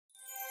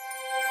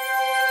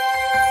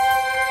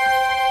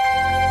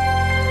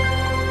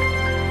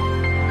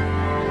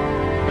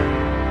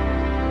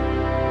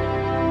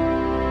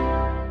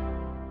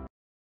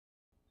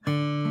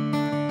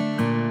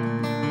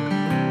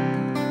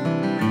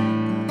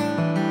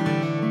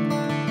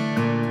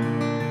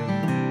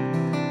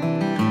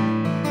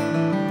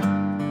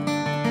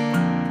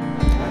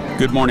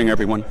Good morning,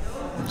 everyone.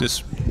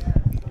 Just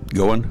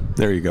going?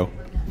 There you go.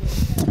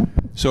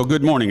 So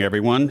good morning,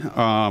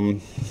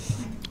 everyone.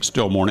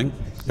 Still morning.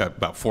 Got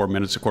about 4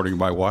 minutes according to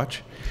my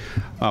watch.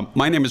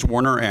 My name is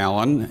Warner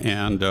Allen,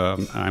 and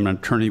I'm an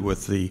attorney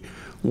with the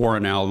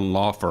Warren Allen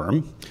Law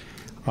Firm,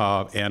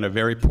 and a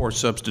very poor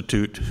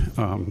substitute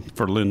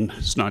for Lynn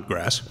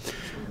Snodgrass,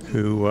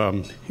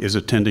 who is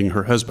attending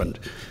her husband,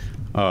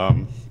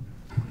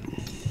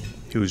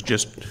 who's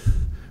just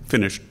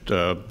finished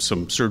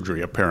some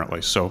surgery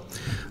apparently. So,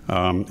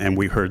 and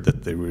we heard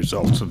that the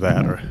results of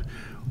that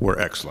were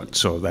excellent.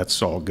 So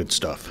that's all good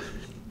stuff.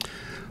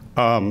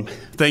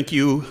 Thank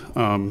you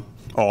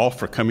all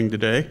for coming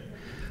today.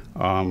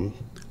 I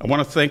want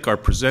to thank our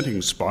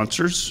presenting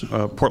sponsors,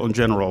 Portland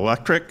General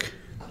Electric,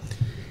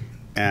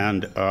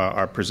 and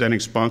our presenting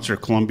sponsor,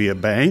 Columbia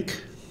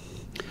Bank.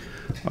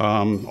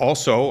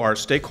 Also, our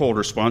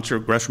stakeholder sponsor,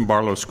 Gresham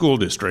Barlow School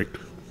District.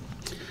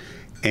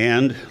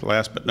 And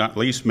last but not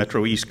least,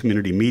 MetroEast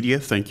Community Media.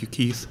 Thank you,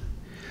 Keith.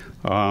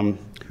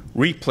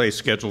 Replay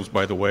schedules,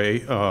 by the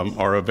way,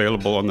 are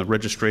available on the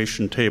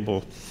registration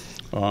table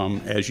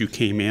as you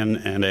came in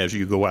and as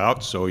you go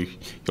out, so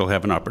you'll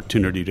have an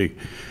opportunity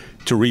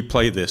to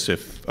replay this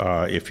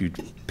if you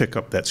pick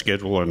up that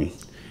schedule and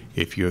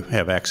if you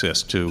have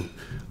access to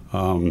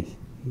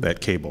that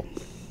cable.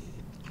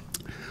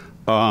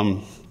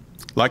 I'd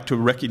like to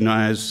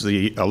recognize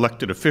the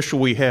elected official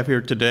we have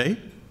here today.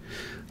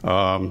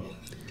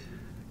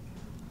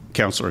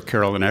 Councilor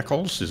Carolyn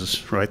Eccles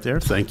is right there.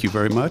 Thank you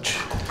very much.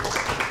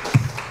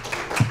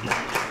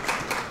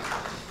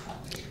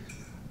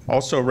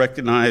 Also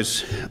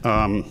recognize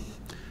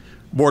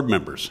board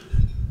members.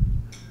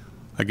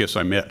 I guess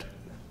I met.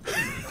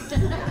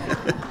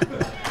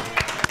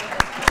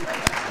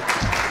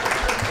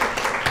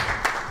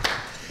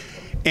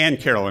 And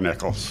Carolyn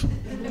Eccles.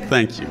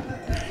 Thank you.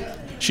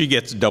 She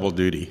gets double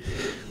duty.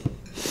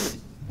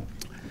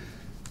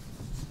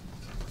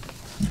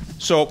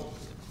 So,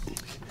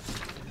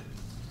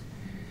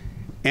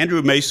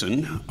 Andrew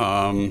Mason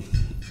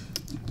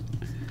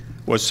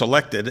was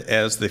selected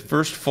as the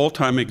first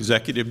full-time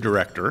executive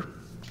director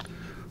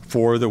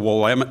for the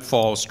Willamette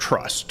Falls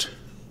Trust,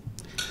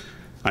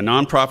 a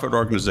nonprofit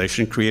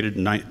organization created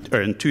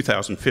in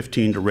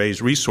 2015 to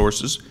raise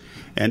resources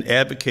and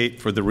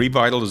advocate for the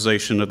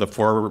revitalization of the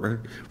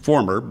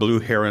former Blue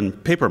Heron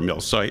Paper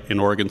Mill site in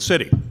Oregon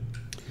City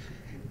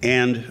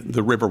and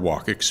the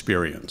Riverwalk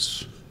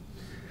experience.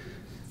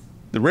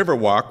 The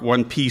Riverwalk,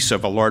 one piece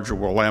of a larger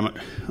Willamette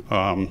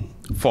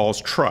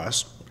Falls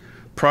Trust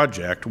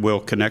project,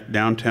 will connect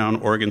downtown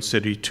Oregon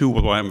City to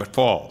Willamette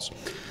Falls.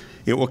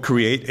 It will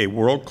create a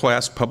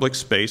world-class public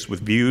space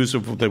with views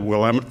of the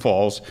Willamette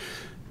Falls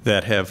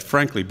that have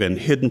frankly been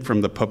hidden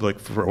from the public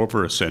for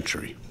over a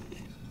century.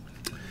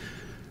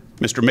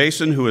 Mr.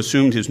 Mason, who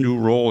assumed his new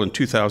role in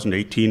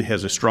 2018,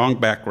 has a strong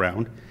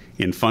background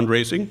in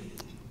fundraising,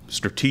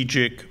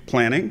 strategic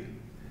planning,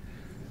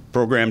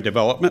 program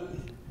development,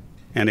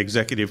 and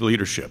executive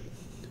leadership.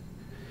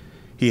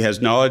 He has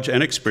knowledge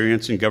and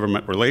experience in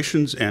government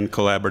relations and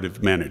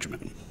collaborative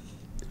management.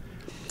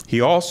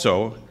 He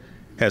also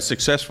has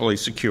successfully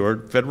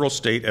secured federal,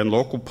 state, and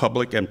local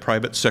public and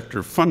private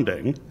sector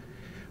funding,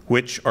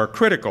 which are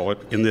critical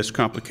in this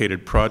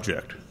complicated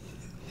project.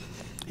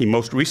 He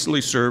most recently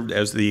served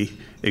as the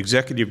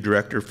executive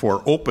director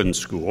for Open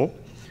School,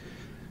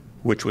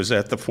 which was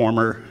at the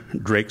former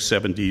Drake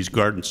 70s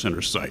Garden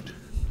Center site.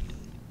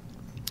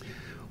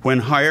 When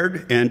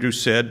hired, Andrew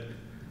said,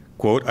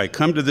 quote, "I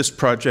come to this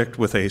project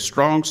with a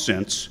strong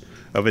sense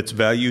of its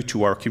value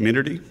to our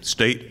community,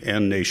 state,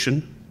 and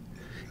nation.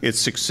 Its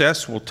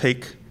success will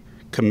take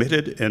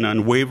committed and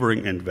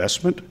unwavering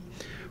investment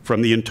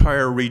from the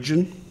entire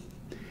region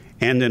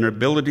and an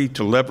ability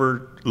to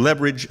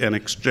leverage and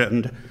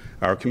extend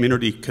our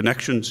community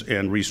connections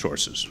and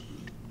resources."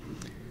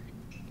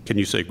 Can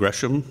you say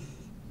Gresham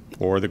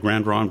or the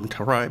Grand Ronde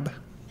tribe?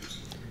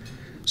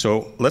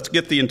 So let's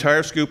get the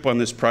entire scoop on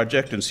this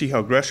project and see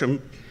how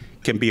Gresham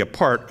can be a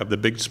part of the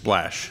big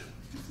splash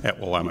at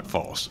Willamette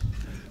Falls.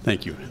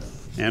 Thank you.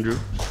 Andrew.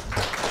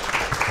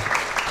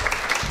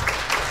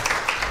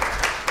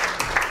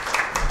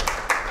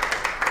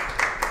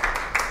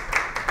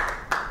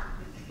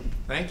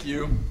 Thank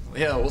you.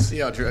 Yeah, we'll see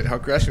how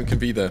Gresham can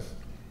be the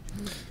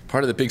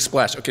part of the big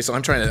splash. Okay, so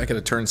I got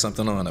to turn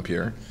something on up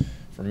here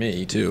for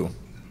me too.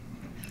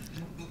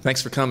 Thanks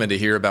for coming to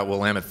hear about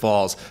Willamette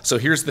Falls. So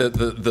here's the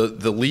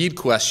lead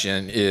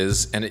question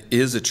is, and it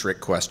is a trick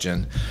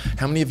question,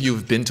 how many of you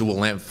have been to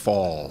Willamette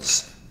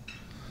Falls?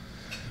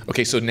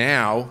 Okay, so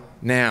now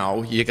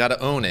you got to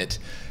own it.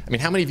 I mean,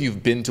 how many of you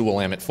have been to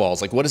Willamette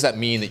Falls? Like, what does that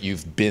mean that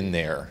you've been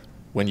there?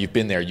 When you've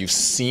been there, you've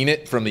seen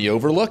it from the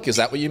overlook? Is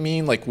that what you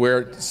mean? Like,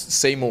 where?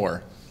 Say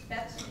more.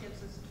 Betsy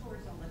gives us tours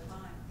all the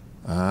time.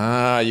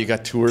 Ah, you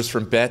got tours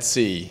from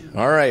Betsy.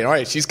 All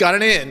right, she's got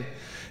it in.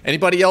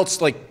 Anybody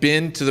else like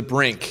been to the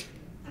brink?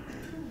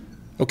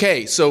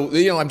 Okay, so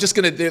I'm just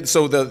gonna.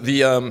 So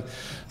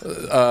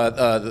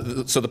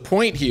So the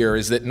point here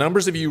is that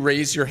numbers of you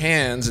raised your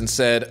hands and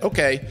said,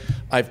 okay,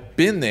 I've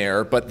been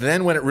there, but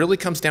then when it really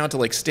comes down to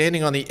like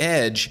standing on the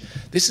edge,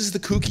 this is the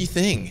kooky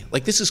thing.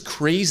 Like, this is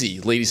crazy,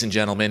 ladies and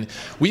gentlemen.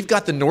 We've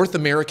got the North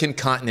American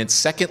continent's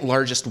second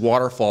largest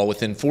waterfall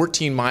within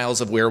 14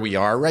 miles of where we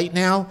are right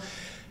now.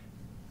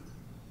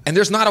 And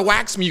there's not a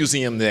wax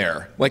museum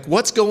there. Like,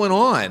 what's going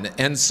on?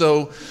 And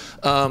so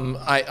I'm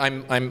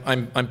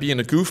being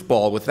a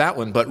goofball with that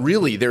one, but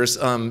really there's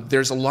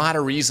a lot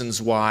of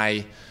reasons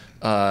why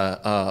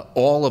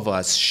all of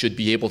us should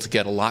be able to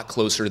get a lot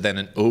closer than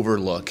an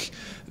overlook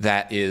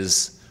that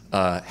is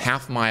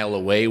half mile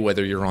away,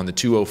 whether you're on the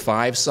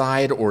 205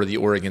 side or the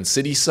Oregon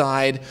City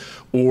side,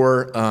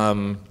 or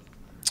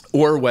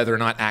whether or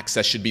not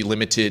access should be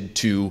limited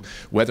to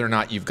whether or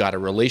not you've got a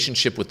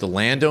relationship with the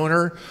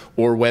landowner,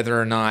 or whether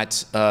or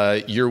not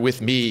you're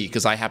with me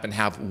because I happen to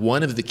have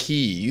one of the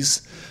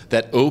keys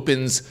that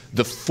opens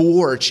the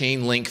 4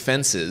 chain link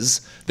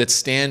fences that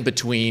stand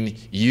between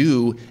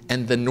you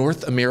and the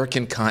North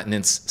American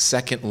continent's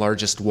second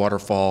largest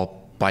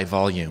waterfall by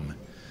volume.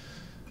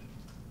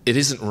 It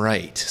isn't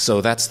right.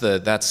 So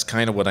that's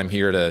kind of what I'm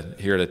here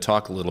to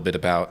talk a little bit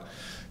about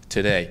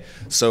today.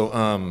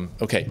 So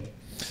okay.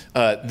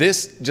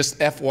 This, just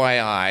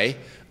FYI,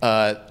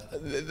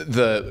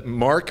 the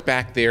mark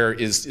back there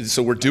is,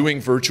 so we're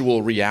doing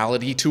virtual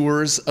reality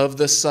tours of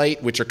the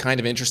site, which are kind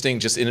of interesting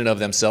just in and of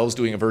themselves,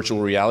 doing a virtual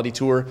reality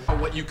tour.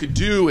 What you could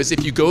do is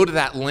if you go to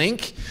that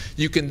link,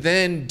 you can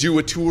then do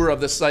a tour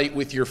of the site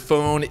with your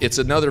phone. It's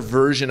another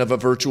version of a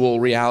virtual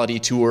reality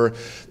tour.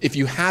 If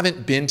you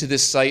haven't been to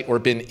this site or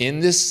been in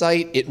this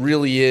site, it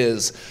really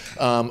is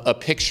a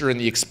picture, and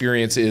the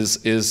experience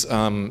is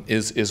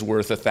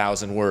worth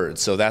 1,000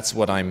 words. So that's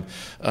what I'm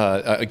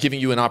giving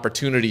you an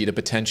opportunity to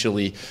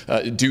potentially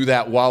do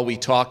that while we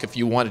talk. If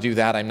you want to do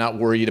that, I'm not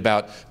worried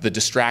about the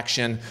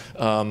distraction.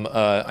 I'm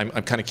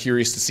kind of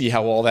curious to see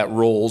how all that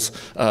rolls.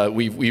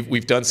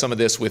 We've done some of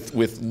this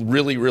with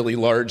really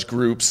large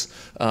groups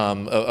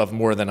of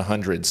more than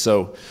 100.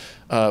 So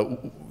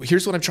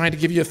here's what I'm trying to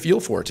give you a feel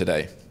for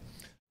today.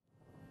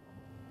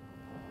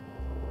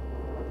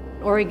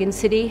 Oregon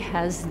City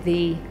has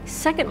the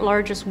second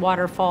largest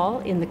waterfall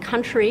in the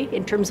country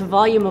in terms of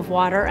volume of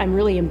water. I'm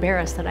really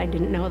embarrassed that I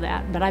didn't know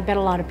that, but I bet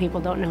a lot of people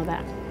don't know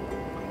that.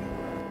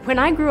 When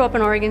I grew up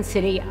in Oregon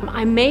City,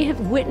 I may have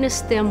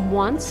witnessed them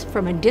once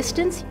from a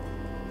distance.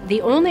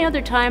 The only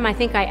other time I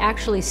think I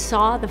actually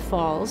saw the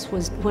falls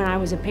was when I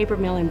was a paper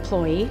mill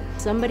employee.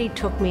 Somebody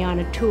took me on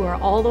a tour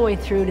all the way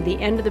through to the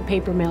end of the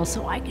paper mill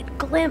so I could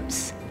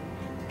glimpse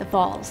the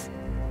falls.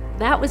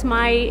 That was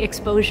my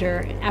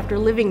exposure after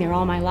living there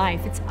all my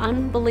life. It's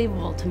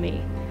unbelievable to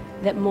me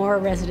that more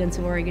residents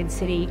of Oregon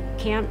City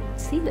can't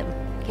see them,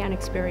 can't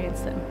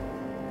experience them.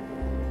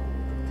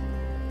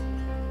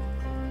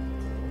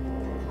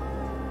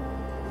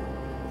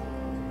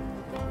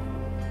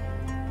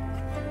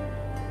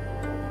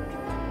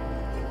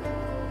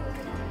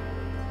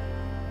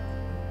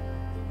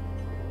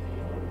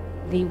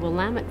 The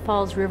Willamette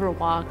Falls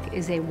Riverwalk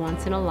is a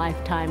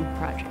once-in-a-lifetime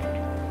project.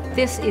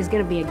 This is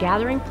going to be a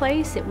gathering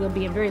place. It will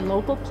be a very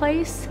local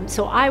place.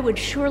 So I would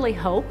surely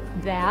hope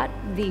that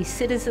the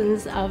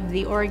citizens of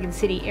the Oregon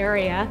City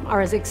area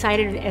are as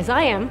excited as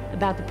I am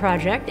about the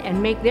project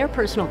and make their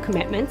personal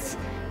commitments,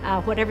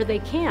 whatever they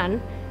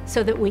can,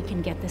 so that we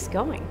can get this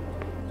going.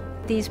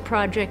 These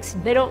projects,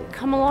 they don't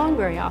come along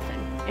very often.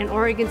 And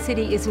Oregon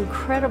City is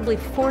incredibly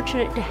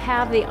fortunate to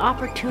have the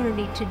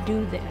opportunity to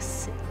do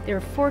this. They're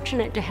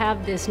fortunate to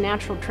have this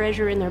natural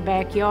treasure in their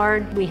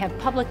backyard. We have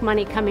public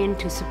money come in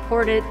to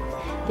support it.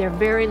 They're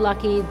very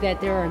lucky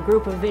that there are a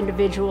group of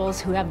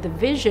individuals who have the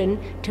vision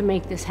to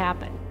make this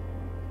happen.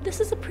 This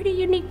is a pretty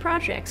unique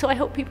project, so I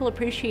hope people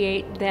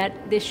appreciate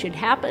that this should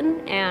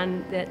happen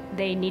and that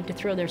they need to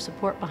throw their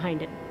support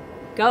behind it.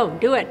 Go,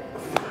 do it.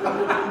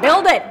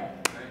 Build it.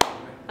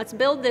 Let's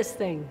build this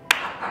thing.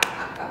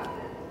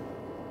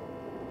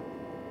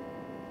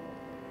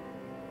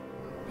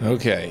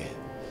 Okay.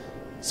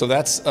 So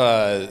that's,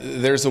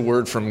 there's a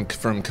word from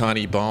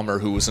Connie Balmer,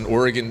 who was an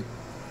Oregon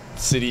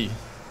City,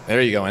 there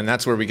you go, and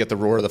that's where we get the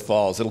roar of the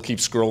falls. It'll keep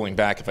scrolling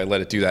back if I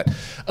let it do that.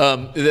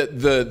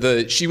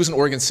 She was an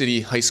Oregon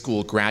City high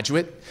school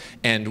graduate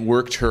and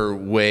worked her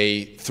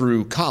way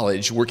through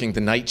college, working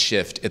the night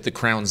shift at the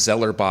Crown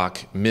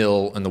Zellerbach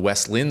Mill on the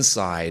West Lynn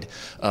side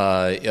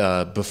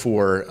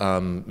before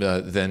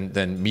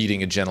then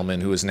meeting a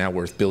gentleman who is now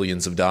worth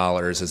billions of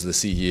dollars as the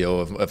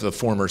CEO of the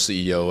former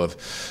CEO of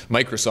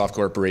Microsoft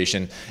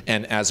Corporation.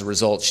 And as a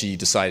result, she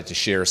decided to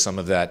share some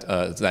of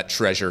that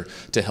treasure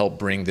to help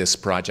bring this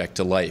project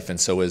to life, and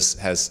so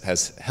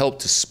has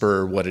helped to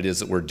spur what it is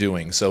that we're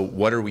doing. So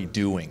what are we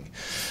doing?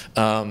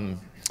 And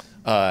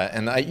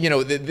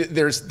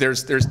there's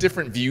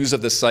different views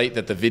of the site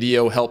that the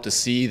video helped to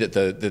see, that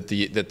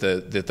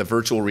the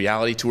virtual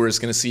reality tour is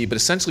going to see. But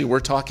essentially, we're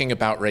talking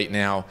about right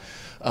now.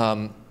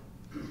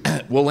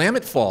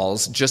 Willamette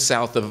Falls, just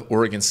south of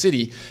Oregon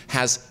City,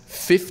 has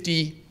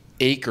 50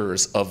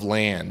 acres of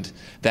land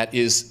that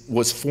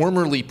was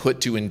formerly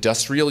put to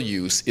industrial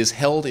use, is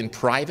held in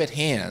private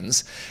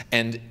hands,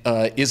 and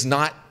is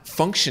not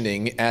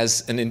functioning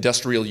as an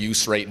industrial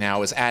use right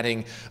now, is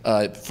adding,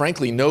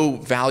 frankly, no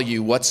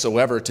value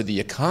whatsoever to the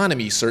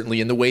economy,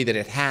 certainly in the way that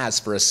it has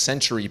for a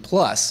century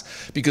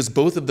plus, because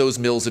both of those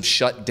mills have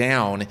shut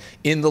down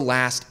in the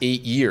last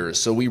 8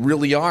 years. So we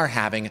really are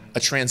having a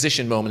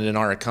transition moment in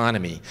our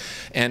economy.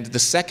 And the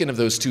second of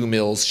those 2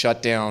 mills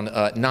shut down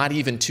not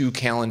even 2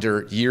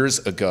 calendar years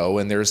ago,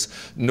 and there's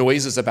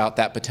noises about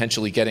that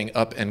potentially getting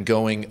up and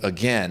going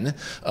again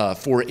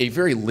for a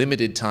very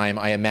limited time,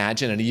 I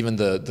imagine, and even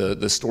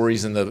the stories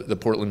in the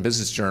Portland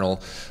Business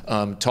Journal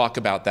talk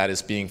about that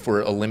as being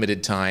for a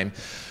limited time.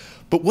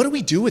 But what do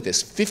we do with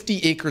this 50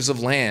 acres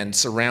of land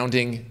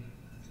surrounding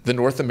the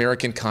North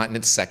American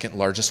continent's second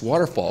largest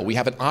waterfall? We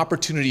have an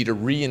opportunity to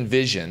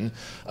re-envision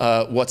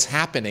what's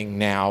happening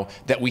now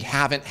that we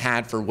haven't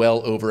had for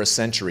well over a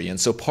century. And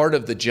so part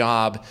of the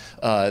job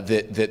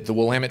that the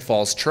Willamette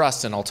Falls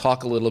Trust, and I'll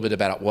talk a little bit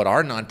about what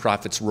our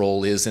nonprofit's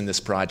role is in this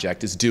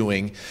project, is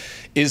doing,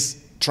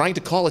 is trying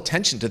to call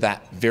attention to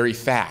that very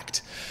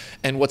fact.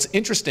 And what's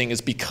interesting is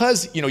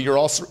because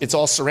it's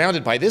all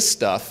surrounded by this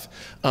stuff,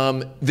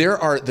 there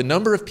are the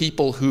number of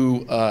people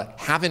who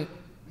haven't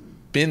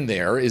been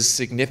there is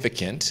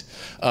significant,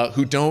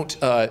 who don't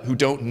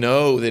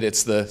know that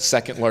it's the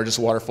second largest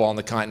waterfall on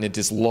the continent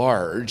is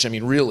large. I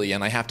mean, really,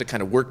 and I have to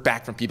kind of work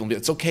back from people and be,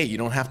 it's okay, you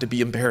don't have to be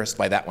embarrassed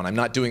by that one. I'm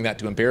not doing that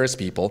to embarrass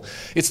people.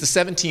 It's the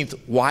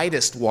 17th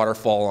widest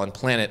waterfall on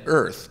planet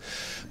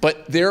Earth.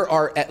 But there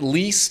are at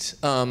least,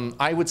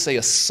 I would say,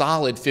 a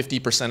solid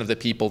 50% of the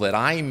people that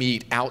I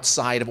meet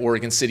outside of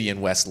Oregon City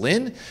and West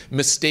Lynn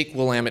mistake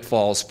Willamette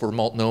Falls for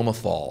Multnomah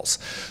Falls.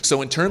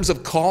 So in terms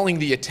of calling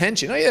the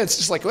attention, oh yeah, it's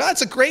just like, well,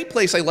 it's a great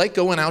place. I like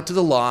going out to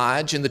the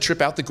lodge, and the trip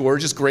out the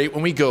gorge is great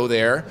when we go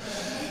there.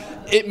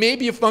 It may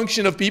be a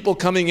function of people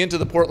coming into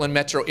the Portland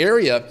metro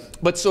area,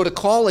 but so to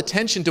call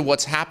attention to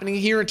what's happening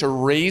here and to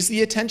raise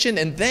the attention,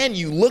 and then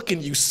you look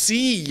and you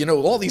see,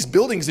 all these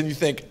buildings and you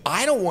think,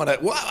 I don't want to,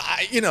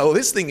 well,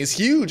 this thing is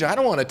huge. I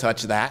don't want to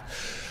touch that.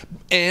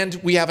 And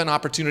we have an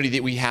opportunity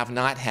that we have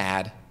not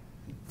had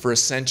for a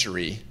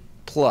century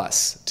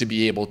plus to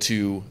be able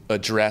to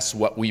address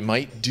what we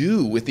might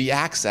do with the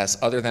access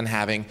other than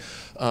having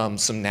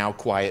some now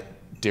quiet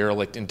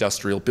derelict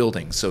industrial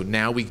buildings. So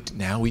now we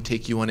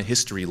take you on a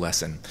history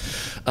lesson.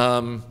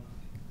 A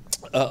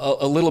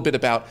little bit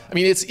about, I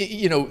mean, it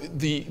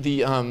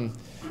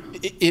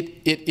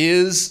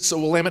is, so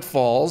Willamette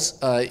Falls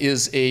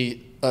is a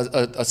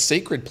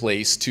sacred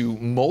place to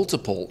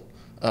multiple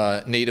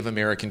Native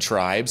American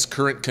tribes,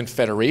 current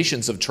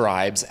confederations of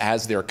tribes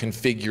as they're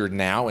configured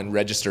now and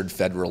registered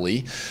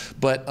federally.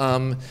 But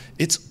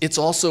it's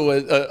also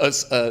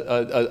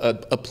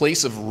a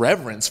place of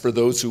reverence for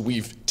those who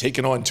we've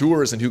taken on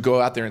tours and who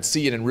go out there and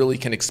see it and really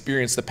can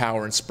experience the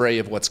power and spray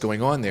of what's going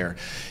on there.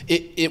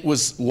 It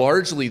was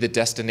largely the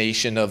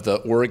destination of the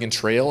Oregon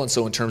Trail, and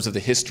so in terms of the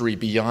history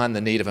beyond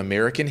the Native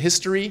American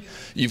history,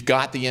 you've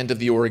got the end of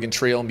the Oregon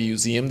Trail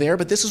Museum there,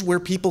 but this is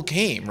where people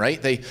came,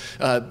 right? They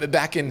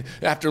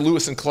after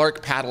Lewis and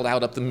Clark paddled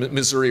out up the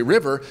Missouri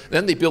River,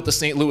 then they built the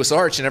St. Louis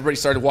Arch, and everybody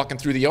started walking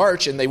through the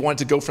arch, and they wanted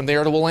to go from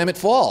there to Willamette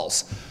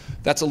Falls.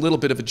 That's a little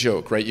bit of a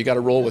joke, right? You got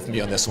to roll with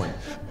me on this one.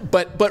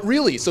 But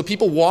really, so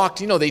people walked,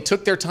 they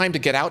took their time to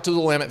get out to the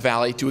Willamette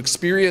Valley to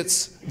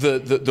experience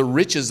the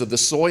riches of the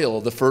soil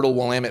of the fertile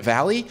Willamette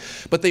Valley,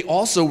 but they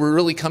also were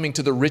really coming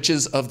to the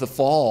riches of the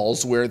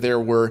falls, where there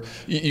were,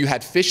 you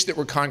had fish that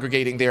were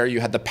congregating there, you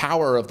had the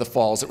power of the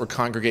falls that were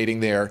congregating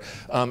there.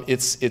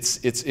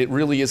 It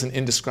really is an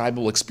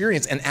indescribable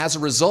experience, and as a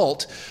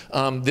result,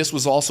 this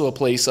was also a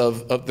place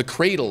of the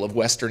cradle of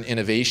Western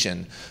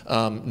innovation.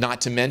 Not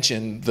to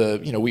mention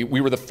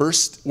we were the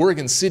first,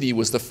 Oregon City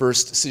was the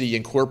first city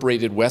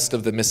incorporated west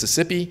of the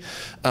Mississippi,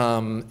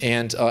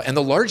 and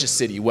the largest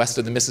city west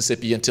of the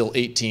Mississippi until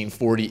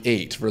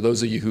 1848. For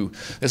those of you who,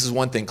 this is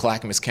one thing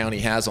Clackamas County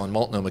has on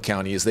Multnomah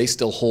County, is they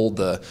still hold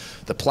the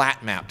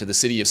plat map to the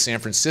city of San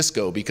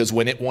Francisco, because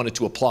when it wanted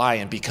to apply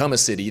and become a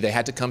city, they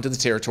had to come to the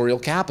territorial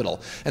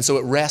capital. And so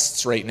it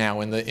rests right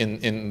now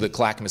in the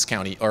Clackamas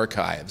County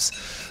archives.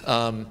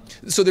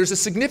 So there's a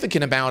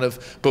significant amount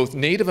of both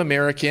Native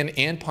American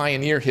and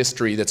pioneer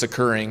history that's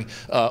occurring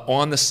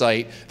on the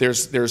site.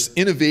 There's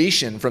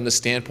innovation from the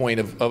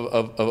standpoint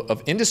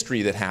of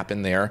industry that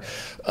happened there.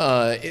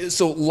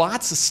 So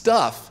lots of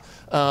stuff.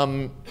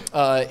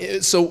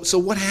 So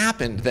what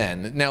happened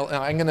then? Now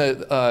I'm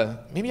gonna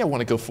maybe I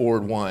want to go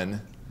forward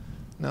one.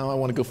 No, I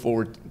want to go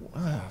forward.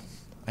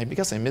 I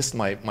guess I missed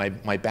my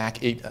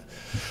back 8.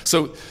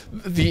 So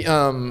the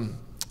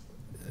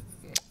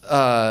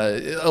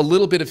a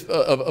little bit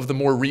of the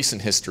more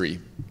recent history.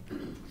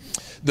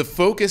 The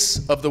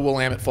focus of the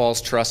Willamette Falls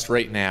Trust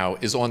right now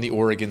is on the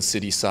Oregon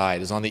City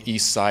side, is on the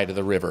east side of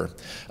the river,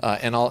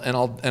 and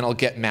I'll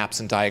get maps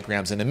and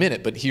diagrams in a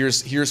minute. But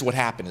here's what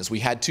happened: is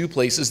we had two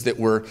places that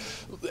were,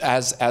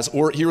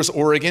 here was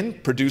Oregon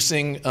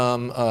producing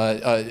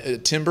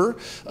timber,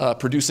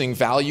 producing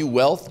value,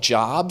 wealth,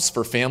 jobs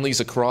for families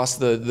across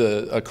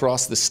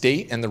the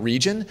state and the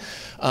region,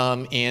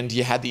 and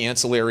you had the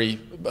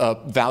ancillary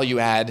value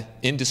add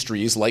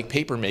industries like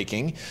paper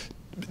making.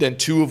 Then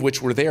two of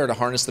which were there to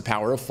harness the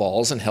power of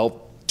falls and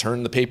help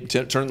turn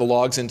the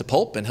logs into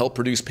pulp and help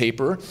produce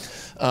paper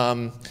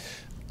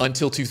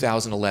until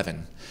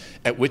 2011,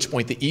 at which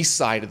point the east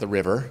side of the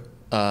river,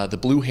 the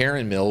Blue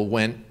Heron Mill,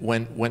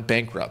 went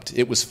bankrupt.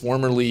 It was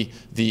formerly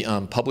the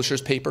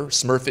Publishers Paper,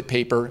 Smurfit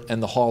Paper,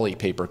 and the Hawley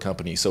Paper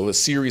Company. So a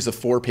series of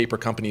 4 paper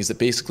companies that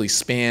basically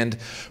spanned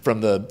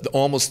from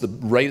almost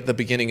right at the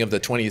beginning of the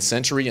 20th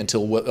century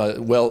until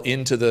well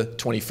into the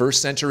 21st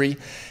century,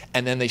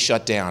 and then they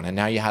shut down. And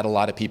now you had a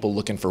lot of people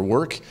looking for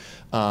work.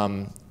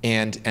 And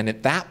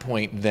at that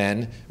point,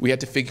 then we had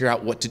to figure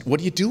out what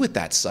do you do with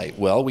that site?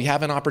 Well, we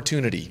have an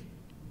opportunity.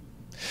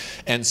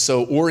 And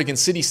so Oregon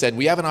City said,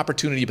 we have an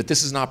opportunity, but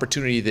this is an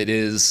opportunity that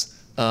is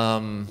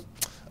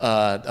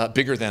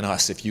bigger than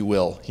us, if you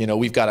will. You know,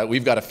 we've got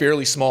a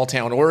fairly small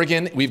town,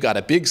 Oregon. We've got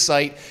a big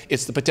site.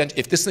 It's the potential.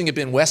 If this thing had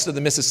been west of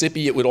the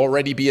Mississippi, it would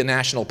already be a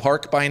national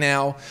park by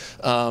now.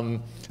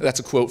 That's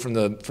a quote from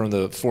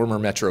the former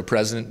Metro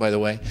president, by the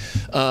way.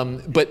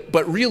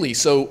 But really,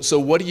 so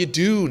what do you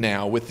do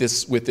now with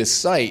this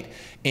site?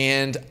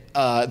 And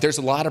there's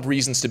a lot of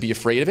reasons to be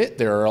afraid of it.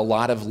 There are a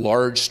lot of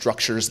large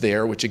structures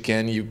there, which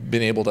again, you've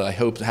been able to, I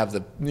hope,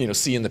 have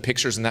see in the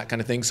pictures and that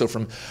kind of thing. So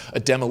from a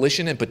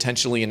demolition and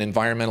potentially an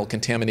environmental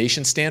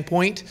contamination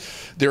standpoint,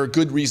 there are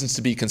good reasons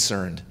to be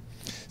concerned.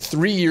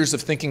 3 years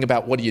of thinking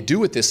about what do you do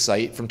with this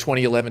site, from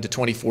 2011 to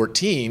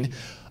 2014,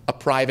 a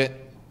private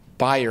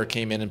buyer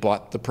came in and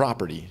bought the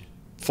property.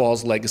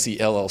 Falls Legacy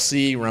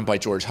LLC, run by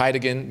George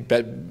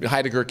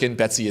Heideggerkin.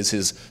 Betsy is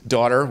his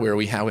daughter,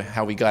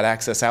 how we got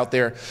access out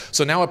there.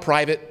 So now a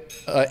private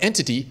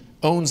entity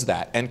owns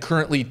that and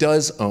currently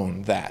does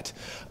own that.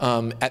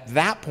 At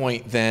that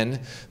point, then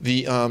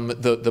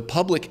the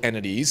public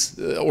entities,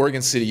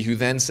 Oregon City, who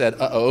then said,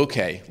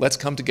 okay, let's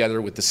come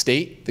together with the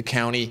state, the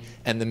county,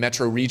 and the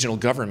metro regional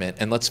government,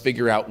 and let's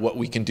figure out what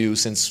we can do,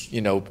 since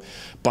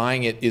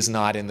buying it is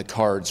not in the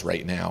cards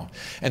right now.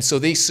 And so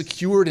they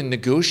secured and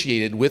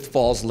negotiated with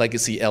Falls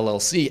Legacy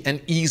LLC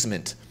an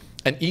easement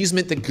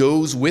that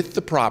goes with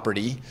the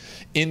property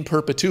in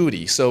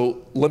perpetuity.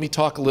 So let me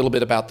talk a little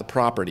bit about the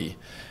property.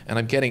 And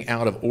I'm getting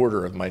out of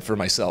order for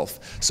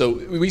myself. So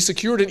we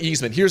secured an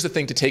easement. Here's the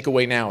thing to take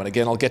away now. And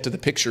again, I'll get to the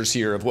pictures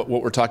here of what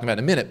we're talking about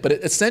in a minute. But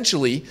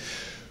essentially,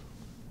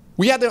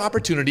 we had the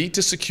opportunity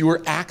to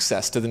secure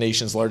access to the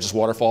nation's largest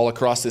waterfall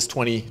across this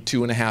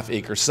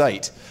 22.5-acre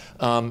site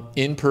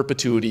in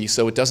perpetuity.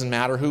 So it doesn't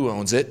matter who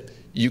owns it.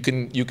 You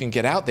can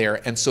get out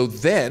there. And so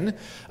then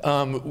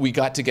we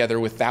got together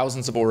with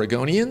thousands of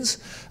Oregonians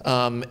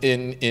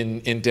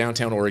in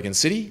downtown Oregon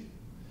City,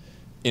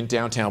 in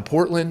downtown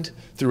Portland,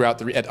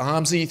 at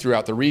OMSI,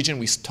 throughout the region.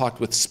 We talked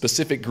with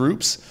specific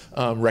groups,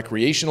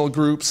 recreational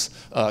groups,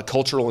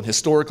 cultural and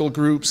historical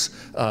groups,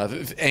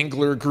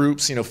 angler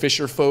groups,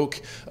 fisher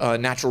folk,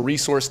 natural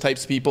resource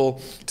types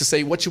people, to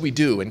say, what should we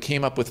do? And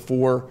came up with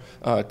 4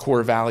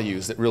 core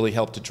values that really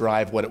helped to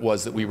drive what it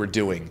was that we were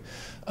doing.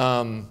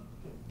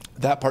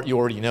 That part you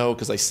already know,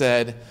 because I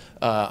said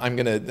I'm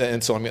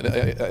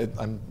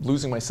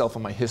losing myself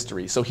on my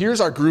history. So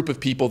here's our group of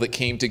people that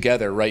came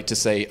together, right, to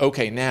say,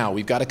 okay, now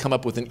we've got to come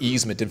up with an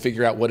easement and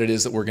figure out what it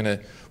is that we're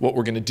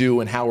gonna do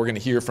and how we're gonna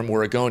hear from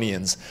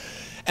Oregonians.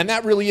 And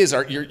that really is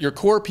your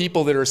core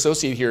people that are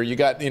associated here. You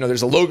got,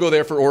 there's a logo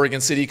there for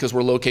Oregon City because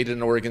we're located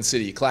in Oregon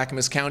City.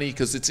 Clackamas County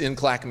because it's in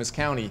Clackamas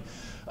County.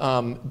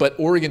 But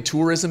Oregon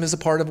tourism is a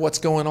part of what's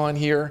going on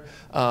here,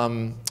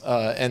 and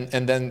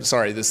then,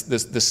 sorry,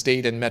 the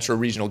state and metro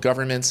regional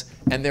governments,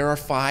 and there are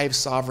 5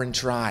 sovereign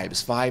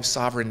tribes, 5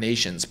 sovereign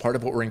nations. Part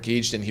of what we're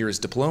engaged in here is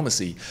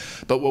diplomacy.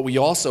 But what we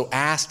also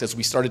asked as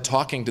we started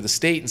talking to the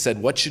state and said,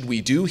 what should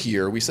we do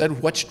here? We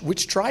said,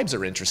 which tribes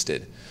are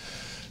interested?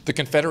 The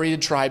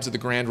Confederated Tribes of the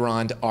Grand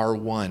Ronde are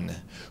one,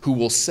 who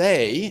will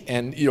say,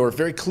 and are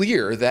very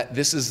clear, that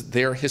this is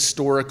their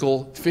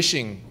historical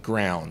fishing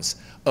grounds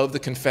of the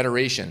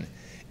Confederation.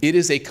 It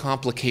is a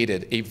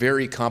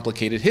very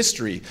complicated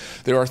history.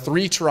 There are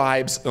 3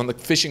 tribes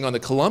fishing on the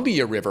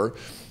Columbia River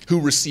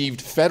who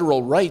received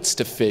federal rights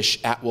to fish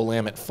at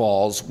Willamette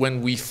Falls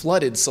when we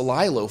flooded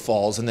Celilo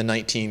Falls in the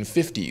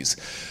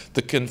 1950s.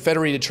 The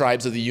Confederated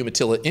Tribes of the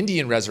Umatilla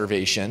Indian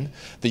Reservation,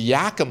 the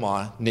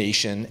Yakima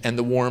Nation, and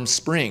the Warm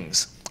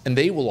Springs. and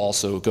they will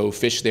also go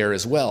fish there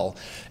as well.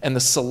 And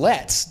the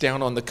Silettes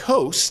down on the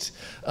coast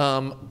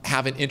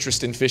have an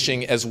interest in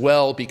fishing as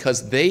well,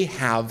 because they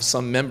have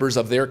some members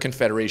of their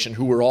confederation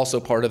who were also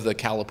part of the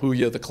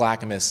Kalapuya, the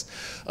Clackamas,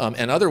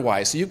 and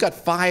otherwise. So you've got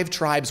 5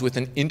 tribes with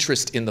an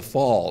interest in the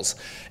falls,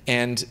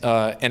 and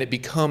it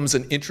becomes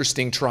an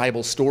interesting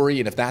tribal story.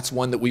 And if that's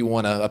one that we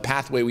want a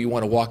pathway we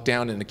want to walk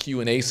down in a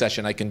Q&A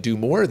session, I can do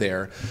more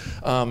there.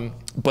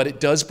 But it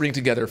does bring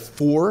together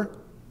 4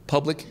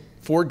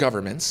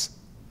 governments.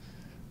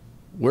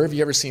 Where have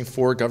you ever seen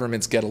 4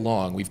 governments get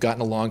along? We've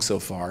gotten along so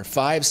far.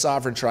 5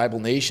 sovereign tribal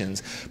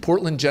nations,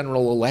 Portland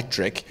General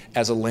Electric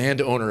as a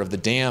landowner of the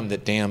dam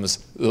that dams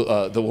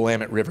the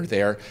Willamette River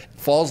there,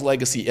 Falls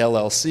Legacy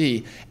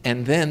LLC,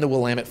 and then the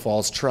Willamette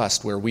Falls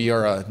Trust, where we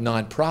are a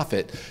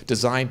nonprofit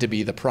designed to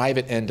be the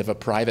private end of a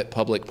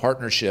private-public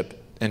partnership,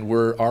 and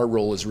our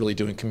role is really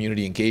doing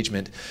community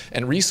engagement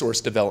and resource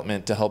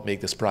development to help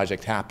make this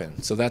project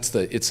happen. So that's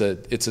it's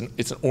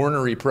an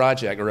ornery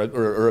project,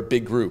 or a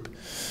big group.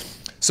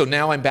 So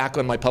now I'm back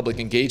on my public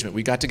engagement.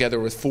 We got together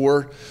with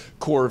 4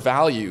 core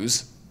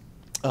values,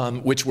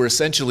 which were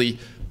essentially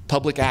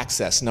public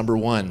access, number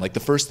 1. Like,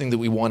 the first thing that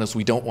we want is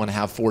we don't want to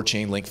have 4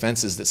 chain link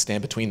fences that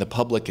stand between the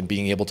public and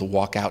being able to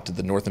walk out to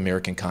the North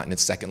American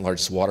continent's 2nd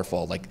largest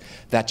waterfall. Like,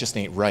 that just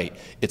ain't right.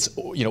 It's,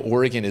 you know,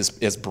 Oregon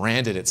has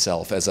branded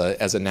itself as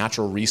a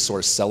natural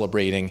resource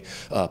celebrating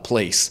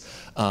place.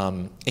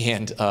 And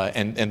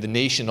the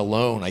nation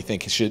alone, I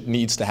think,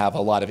 needs to have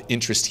a lot of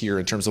interest here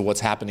in terms of what's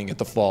happening at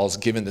the falls,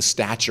 given the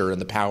stature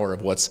and the power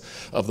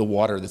of the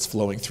water that's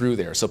flowing through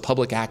there. So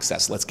public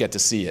access, let's get to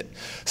see it.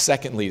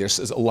 Secondly, there's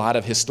a lot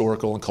of historical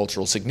and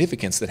cultural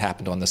significance that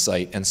happened on the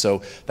site, and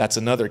so that's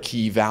another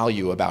key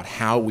value about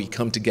how we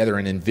come together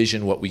and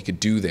envision what we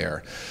could do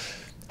there.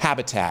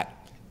 Habitat.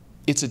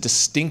 It's a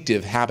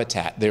distinctive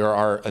habitat. There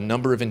are a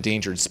number of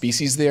endangered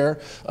species there,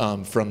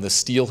 from the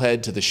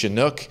steelhead to the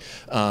chinook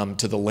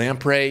to the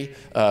lamprey.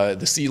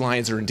 The sea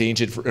lions are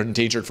endangered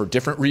for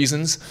different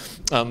reasons,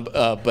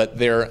 but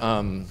there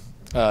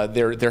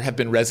have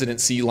been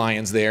resident sea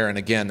lions there, and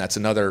again, that's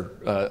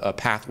another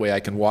pathway I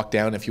can walk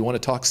down. If you want to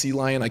talk sea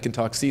lion, I can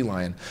talk sea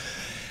lion.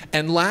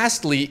 And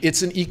lastly,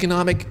 it's an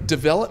economic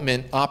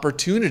development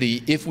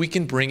opportunity if we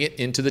can bring it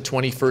into the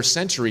 21st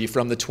century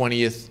from the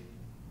 20th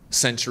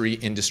century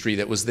industry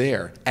that was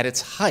there. At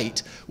its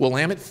height,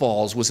 Willamette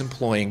Falls was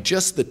employing,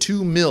 just the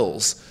 2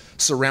 mills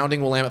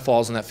surrounding Willamette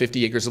Falls and that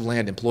 50 acres of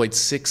land employed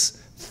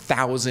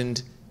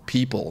 6,000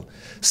 people.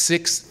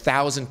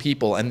 6,000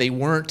 people, and they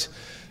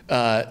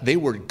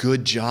were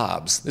good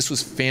jobs. This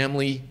was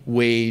family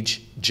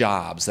wage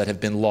jobs that have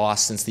been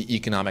lost since the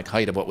economic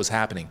height of what was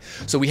happening.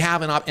 So we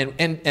have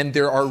and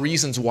there are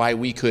reasons why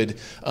we could,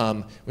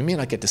 we may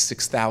not get to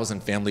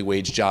 6,000 family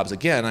wage jobs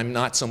again. I'm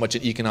not so much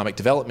an economic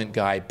development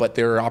guy, but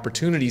there are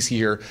opportunities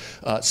here,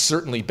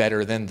 certainly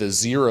better than the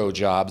 0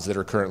 jobs that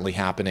are currently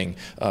happening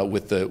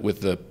with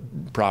the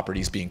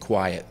properties being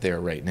quiet there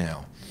right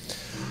now.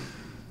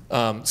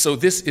 So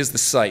this is the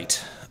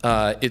site.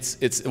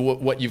 It's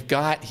what you've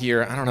got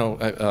here. I don't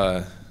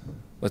know.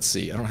 Let's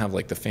see. I don't have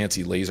like the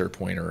fancy laser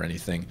pointer or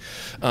anything.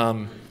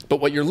 But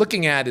what you're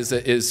looking at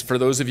is for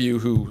those of you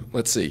who,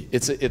 let's see.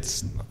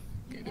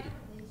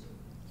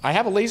 I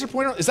have a laser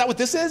pointer. Is that what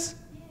this is?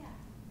 Yeah.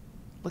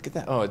 Look at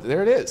that. Oh,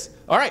 there it is.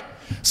 All right.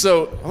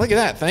 So look at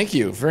that. Thank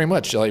you very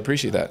much, Shelley. I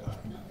appreciate that.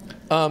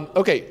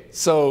 Okay.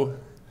 So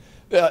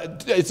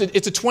it's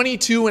a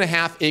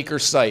 22.5 acre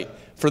site.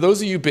 For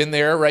those of you who've been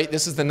there, right,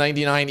 this is the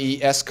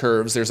 99E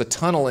S-curves. There's a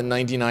tunnel in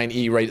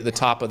 99E right at the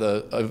top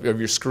of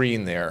your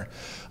screen there.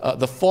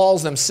 The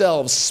falls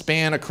themselves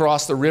span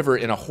across the river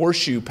in a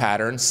horseshoe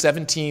pattern,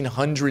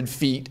 1,700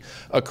 feet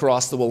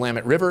across the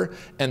Willamette River,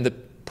 and the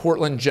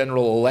Portland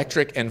General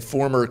Electric and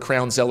former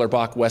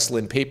Crown-Zellerbach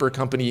Westland Paper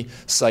Company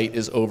site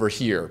is over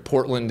here.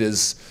 Portland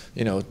is,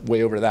 you know,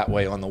 way over that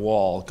way on the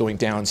wall, going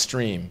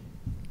downstream.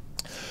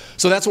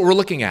 So that's what we're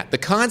looking at. The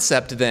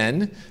concept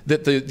then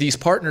that these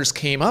partners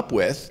came up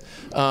with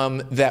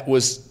that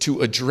was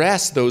to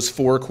address those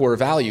 4 core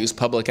values: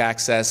 public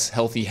access,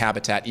 healthy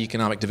habitat,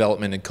 economic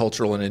development, and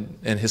cultural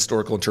and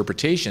historical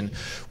interpretation,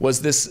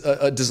 was this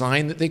a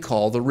design that they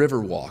call the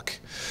Riverwalk.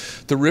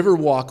 The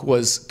Riverwalk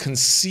was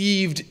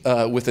conceived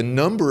with a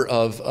number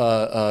of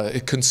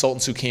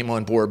consultants who came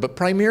on board, but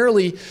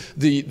primarily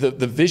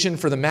the vision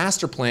for the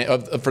master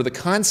plan, for the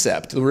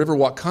concept, the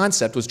Riverwalk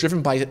concept, was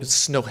driven by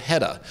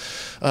Snøhetta.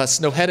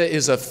 Snøhetta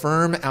is a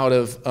firm out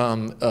of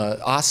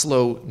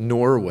Oslo,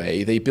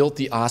 Norway. They built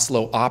the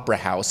Oslo Opera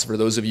House, for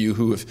those of you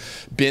who have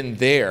been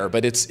there,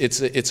 but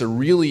it's a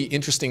really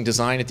interesting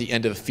design at the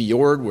end of a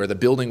fjord where the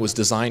building was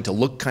designed to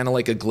look kind of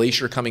like a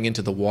glacier coming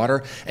into the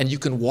water, and you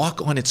can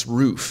walk on its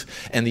roof.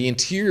 And the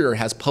interior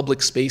has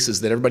public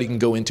spaces that everybody can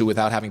go into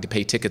without having to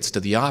pay tickets to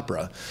the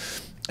opera.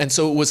 And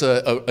so it was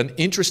an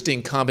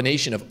interesting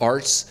combination of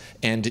arts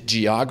and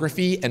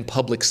geography and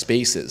public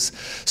spaces.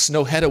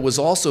 Snøhetta was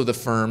also the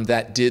firm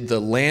that did the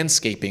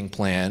landscaping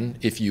plan,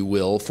 if you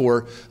will,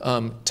 for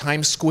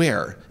Times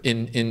Square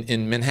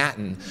in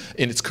Manhattan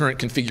in its current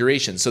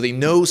configuration. So they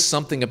know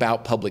something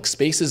about public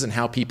spaces and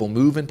how people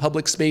move in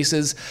public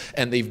spaces,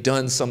 and they've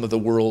done some of the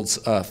world's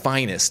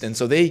finest. And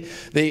so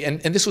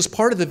and this was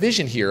part of the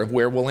vision here of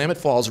where Willamette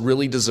Falls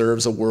really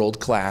deserves a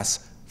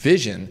world-class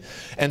vision.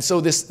 And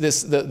so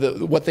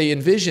what they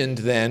envisioned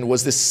then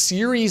was this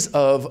series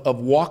of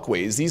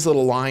walkways. These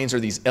little lines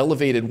are these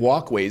elevated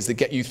walkways that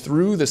get you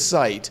through the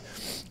site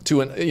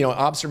to an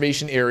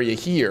observation area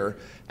here.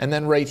 And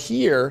then right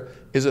here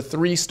is a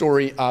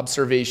 3-story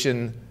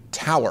observation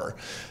tower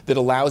that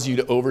allows you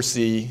to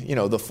oversee,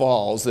 the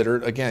falls that are,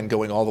 again,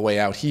 going all the way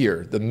out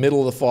here. The middle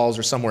of the falls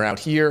are somewhere out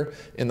here.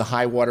 In the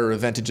high water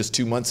event just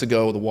 2 months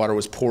ago, the water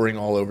was pouring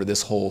all over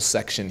this whole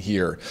section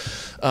here.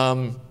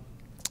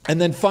 And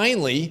then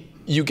finally,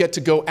 you get to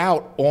go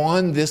out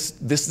on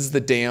this is the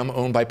dam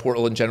owned by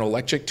Portland General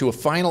Electric, to a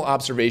final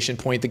observation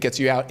point that gets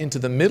you out into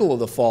the middle of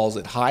the falls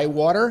at high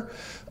water.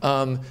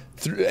 And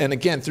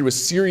again, through a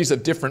series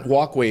of different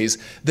walkways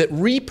that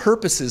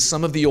repurposes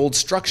some of the old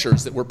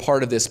structures that were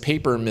part of this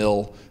paper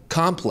mill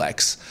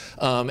complex,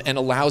 and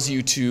allows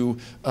you to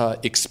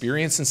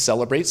experience and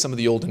celebrate some of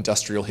the old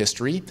industrial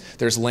history.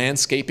 There's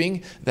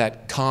landscaping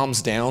that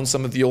calms down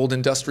some of the old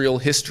industrial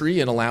history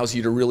and allows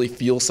you to really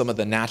feel some of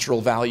the natural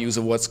values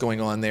of what's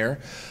going on there.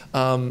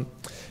 And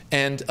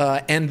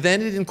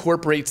then it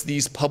incorporates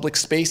these public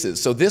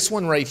spaces. So this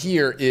one right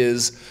here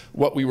is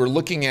what we were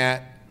looking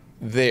at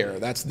there.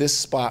 That's this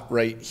spot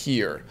right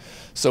here.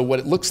 So what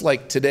it looks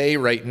like today,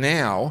 right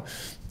now,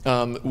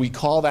 we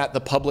call that the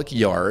public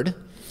yard.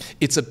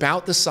 It's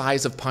about the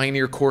size of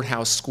Pioneer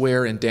Courthouse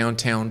Square in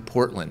downtown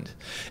Portland.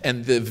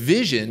 And the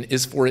vision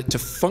is for it to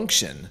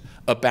function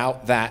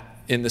about that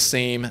in the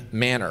same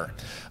manner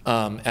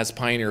as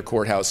Pioneer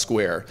Courthouse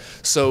Square.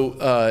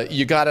 So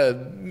you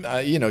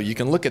gotta, you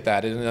can look at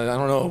that, and I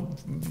don't know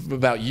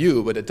about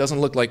you, but it doesn't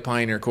look like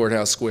Pioneer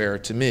Courthouse Square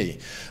to me.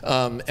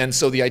 And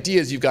so the idea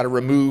is you've got to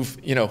remove,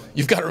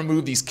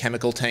 these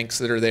chemical tanks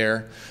that are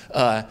there.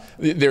 And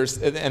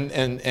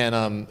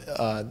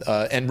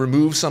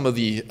remove some of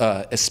the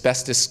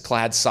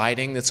asbestos-clad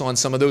siding that's on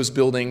some of those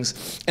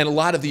buildings, and a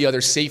lot of the other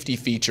safety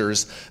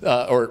features,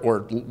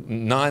 or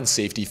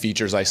non-safety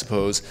features, I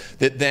suppose,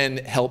 that then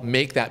help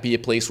make that be a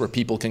place where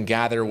people can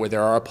gather, where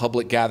there are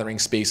public gathering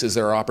spaces,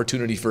 there are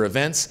opportunity for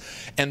events,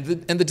 and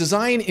the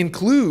design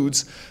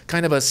includes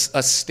kind of a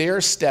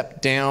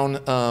stair-step down,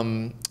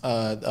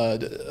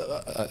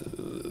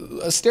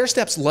 stair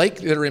steps like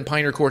that are in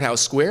Pioneer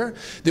Courthouse Square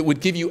that would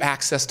give you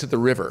access to the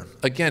river.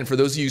 Again, for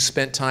those of you who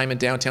spent time in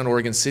downtown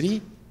Oregon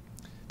City,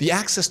 the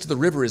access to the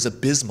river is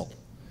abysmal.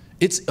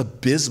 It's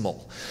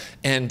abysmal.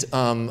 And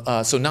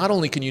so not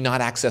only can you not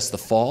access the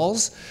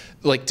falls,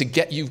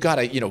 you've got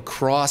to,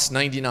 cross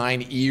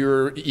 99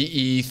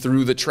 EE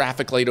through the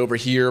traffic light over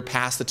here,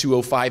 past the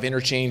 205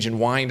 interchange, and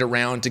wind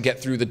around to get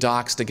through the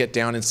docks to get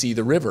down and see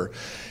the river.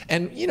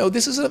 And,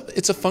 this is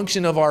it's a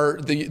function of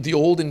the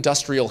old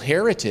industrial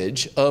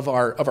heritage of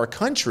our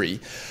country,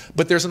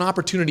 but there's an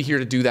opportunity here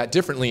to do that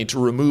differently and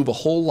to remove a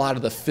whole lot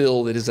of the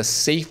fill that is a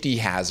safety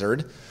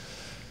hazard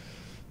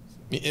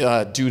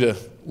due to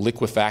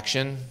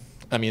liquefaction.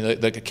 I mean,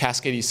 the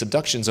Cascade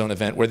Subduction Zone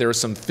event, where there was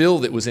some fill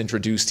that was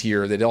introduced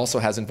here that also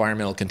has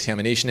environmental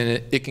contamination in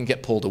it, it can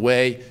get pulled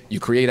away. You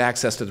create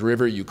access to the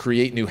river, you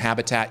create new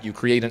habitat, you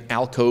create an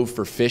alcove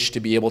for fish to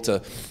be able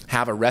to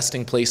have a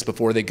resting place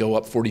before they go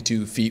up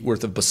 42 feet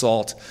worth of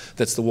basalt.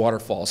 That's the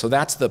waterfall. So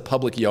that's the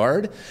public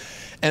yard.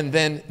 And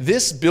then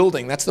this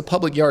building, that's the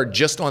public yard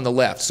just on the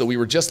left. So we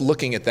were just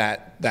looking at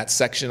that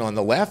section on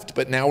the left,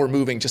 but now we're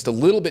moving just a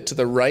little bit to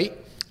the right,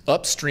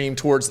 upstream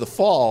towards the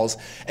falls,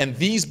 and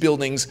these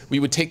buildings, we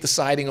would take the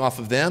siding off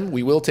of them,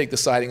 we will take the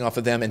siding off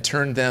of them and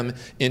turn them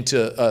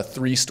into a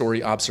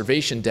 3-story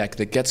observation deck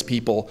that gets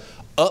people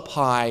up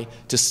high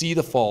to see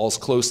the falls,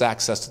 close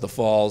access to the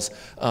falls,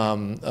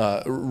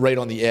 right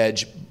on the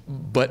edge,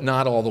 but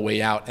not all the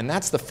way out. And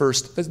that's the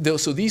first,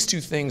 so these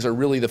two things are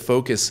really the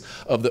focus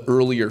of the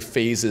earlier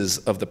phases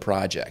of the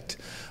project.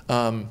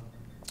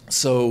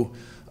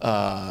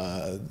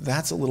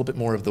 That's a little bit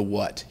more of the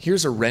what.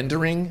 Here's a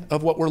rendering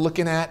of what we're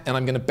looking at, and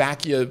I'm going to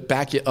back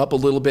you up a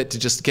little bit to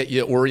just get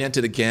you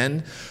oriented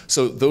again.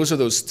 So those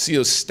are see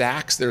those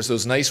stacks? There's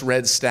those nice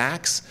red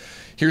stacks.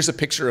 Here's a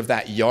picture of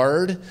that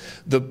yard.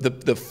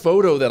 The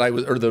photo that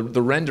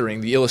the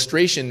rendering, the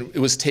illustration, it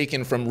was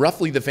taken from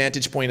roughly the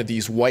vantage point of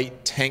these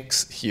white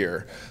tanks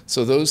here.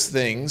 So those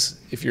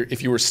things, if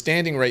you were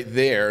standing right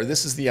there,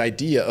 this is the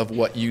idea of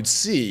what you'd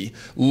see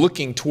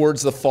looking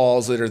towards the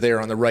falls that are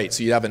there on the right.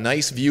 So you'd have a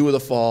nice view of the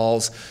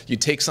falls,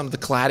 you'd take some of the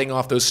cladding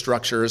off those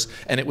structures,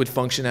 and it would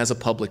function as a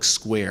public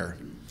square.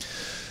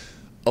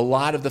 A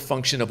lot of the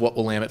function of what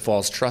Willamette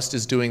Falls Trust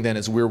is doing then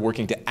is we're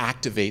working to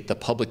activate the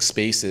public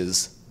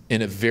spaces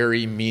in a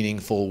very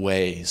meaningful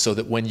way, so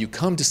that when you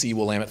come to see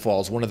Willamette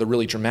Falls, one of the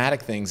really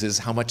dramatic things is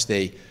how much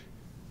they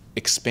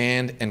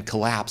expand and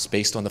collapse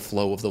based on the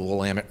flow of the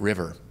Willamette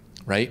River.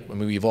 Right? I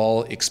mean, we've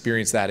all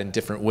experienced that in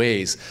different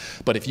ways.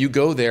 But if you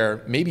go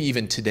there, maybe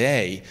even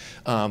today,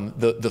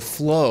 the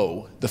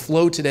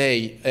flow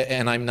today,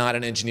 and I'm not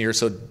an engineer,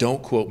 so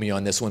don't quote me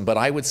on this one, but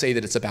I would say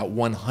that it's about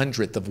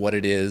 1/100th of what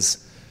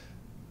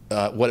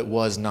it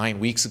was 9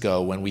 weeks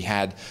ago when we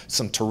had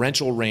some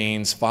torrential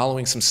rains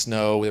following some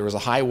snow. There was a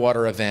high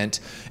water event,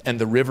 and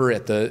the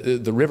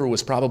river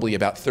was probably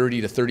about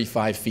 30 to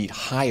 35 feet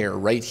higher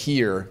right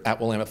here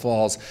at Willamette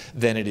Falls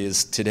than it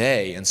is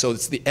today. And so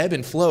it's the ebb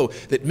and flow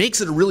that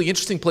makes it a really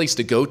interesting place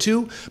to go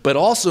to, but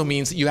also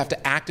means that you have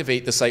to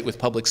activate the site with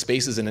public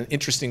spaces in an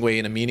interesting way,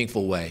 in a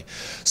meaningful way.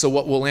 So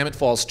what Willamette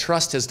Falls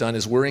Trust has done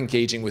is we're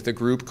engaging with a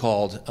group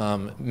called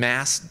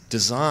Mass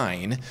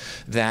Design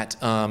that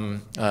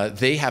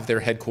they have their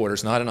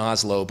headquarters not in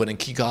Oslo, but in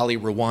Kigali,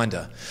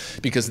 Rwanda,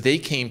 because they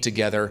came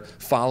together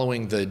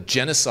following the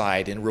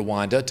genocide in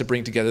Rwanda to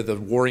bring together the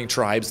warring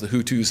tribes, the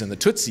Hutus and the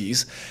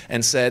Tutsis,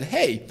 and said,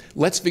 hey,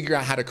 let's figure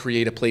out how to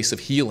create a place of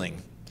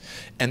healing.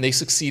 And they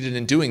succeeded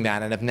in doing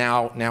that, and have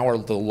now are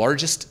the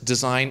largest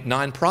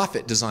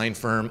nonprofit design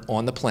firm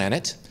on the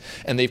planet.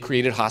 And they've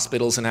created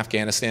hospitals in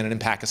Afghanistan and in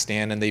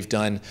Pakistan, and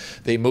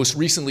they most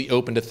recently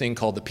opened a thing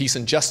called the Peace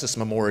and Justice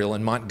Memorial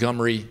in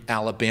Montgomery,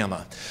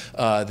 Alabama,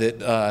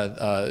 that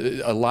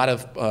a lot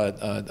of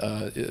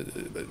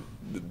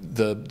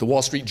the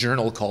Wall Street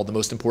Journal called the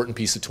most important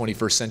piece of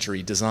 21st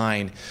century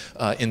design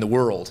in the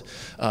world.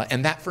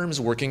 And that firm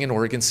is working in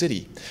Oregon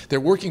City.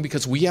 They're working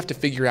because we have to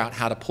figure out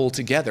how to pull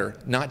together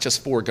not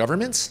just 4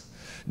 governments,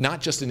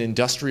 not just an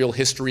industrial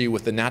history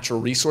with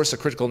a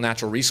critical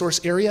natural resource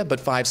area,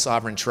 but 5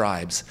 sovereign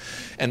tribes.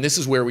 And this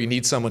is where we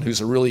need someone who's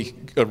a really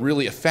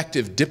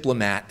effective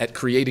diplomat at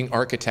creating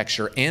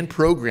architecture and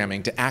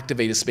programming to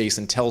activate a space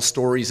and tell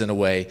stories in a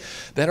way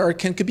that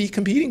can be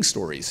competing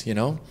stories, you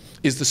know?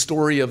 Is the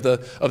story of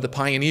the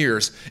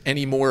pioneers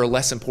any more or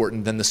less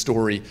important than the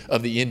story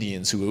of the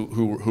Indians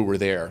who were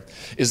there?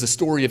 Is the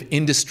story of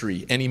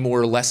industry any more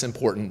or less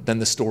important than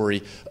the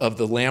story of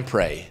the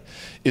lamprey?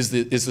 Is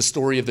the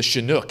story of the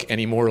Chinook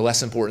any more or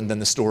less important than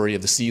the story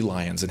of the sea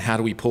lions? And how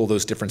do we pull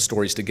those different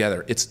stories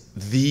together? It's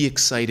the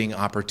exciting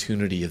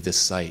opportunity of this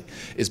site,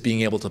 is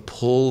being able to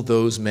pull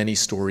those many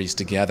stories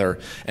together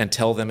and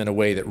tell them in a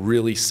way that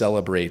really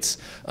celebrates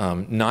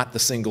not the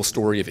single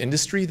story of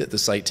industry that the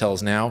site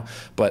tells now,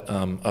 but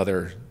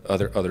other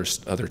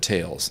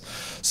tales.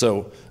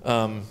 So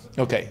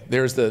okay,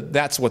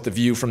 that's what the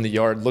view from the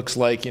yard looks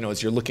like. You know,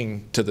 as you're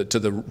looking to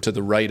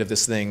the right of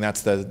this thing,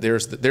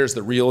 there's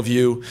the real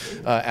view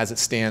as it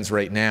stands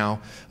right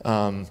now.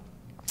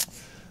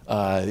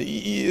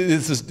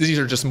 These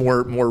are just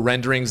more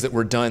renderings that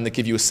were done that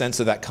give you a sense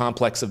of that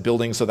complex of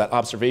buildings. So that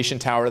observation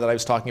tower that I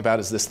was talking about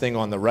is this thing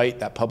on the right.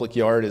 That public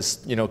yard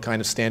is, you know, kind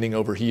of standing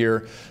over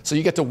here. So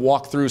you get to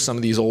walk through some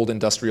of these old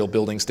industrial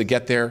buildings to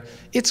get there.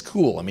 It's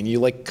cool. I mean, you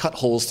like cut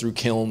holes through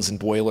kilns and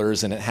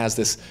boilers, and it has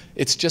this.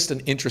 It's just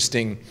an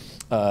interesting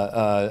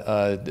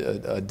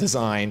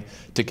design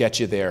to get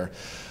you there.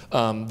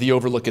 The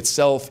overlook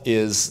itself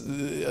is,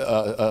 when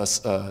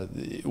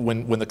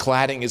the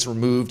cladding is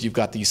removed, you've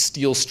got these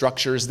steel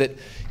structures that,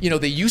 you know,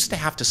 they used to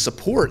have to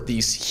support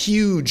these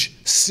huge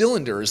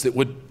cylinders that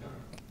would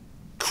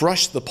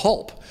crush the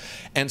pulp.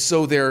 And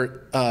so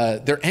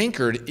they're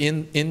anchored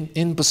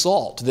in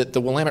basalt that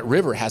the Willamette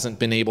River hasn't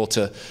been able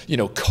to, you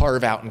know,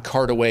 carve out and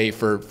cart away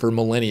for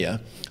millennia.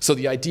 So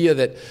the idea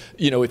that,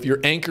 you know, if you're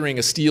anchoring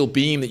a steel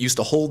beam that used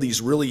to hold these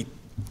really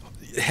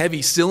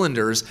heavy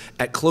cylinders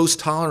at close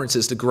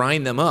tolerances to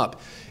grind them up,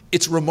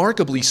 it's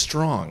remarkably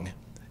strong.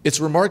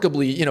 It's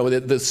remarkably, you know,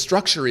 the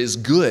structure is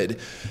good.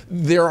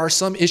 There are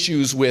some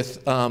issues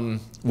with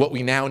what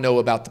we now know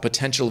about the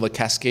potential of a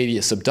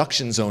Cascadia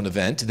subduction zone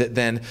event that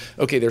then,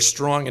 okay, they're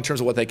strong in terms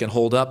of what they can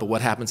hold up, but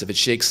what happens if it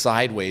shakes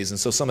sideways? And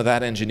so some of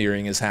that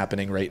engineering is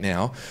happening right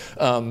now,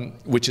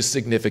 which is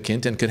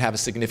significant and could have a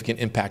significant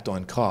impact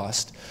on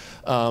cost.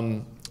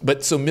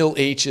 But so Mill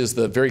H is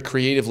the very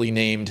creatively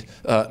named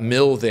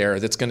mill there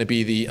that's going to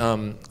be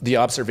the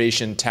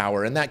observation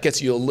tower, and that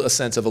gets you a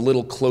sense of a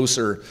little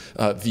closer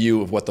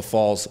view of what the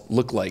falls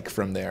look like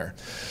from there.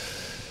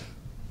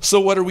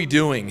 So what are we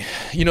doing?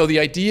 You know, the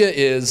idea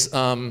is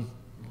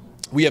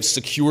we have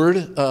secured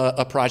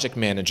a project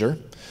manager.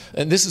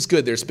 And this is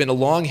good. There's been a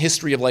long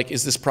history of like,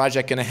 is this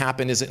project going to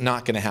happen? Is it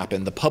not going to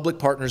happen? The public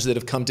partners that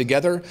have come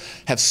together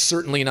have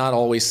certainly not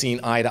always seen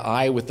eye to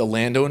eye with the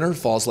landowner,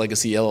 Falls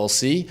Legacy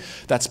LLC.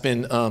 That's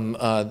been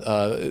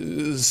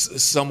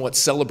somewhat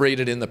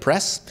celebrated in the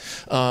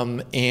press.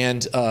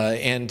 And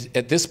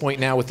at this point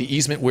now, with the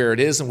easement where it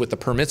is and with the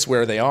permits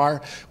where they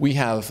are,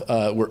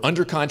 we're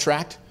under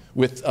contract.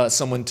 with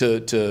someone to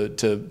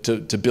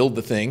build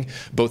the thing,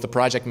 both a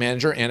project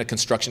manager and a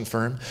construction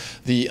firm.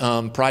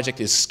 The project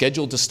is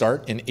scheduled to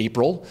start in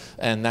April,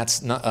 and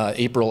that's not,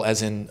 April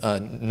as in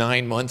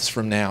 9 months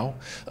from now.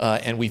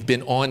 And we've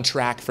been on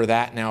track for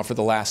that now for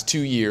the last 2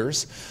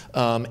 years.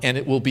 And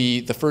it will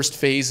be, the first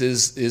phase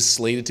is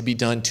slated to be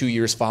done 2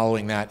 years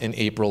following that in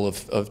April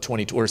of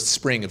 20, or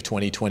spring of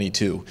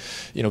 2022,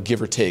 you know,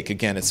 give or take.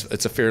 Again,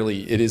 it's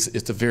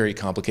a very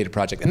complicated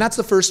project. And that's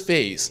the first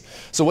phase.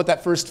 So what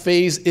that first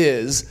phase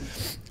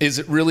is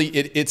it really,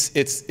 it's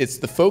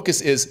the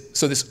focus is,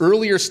 so this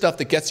earlier stuff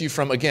that gets you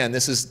from, again,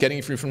 this is getting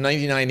you from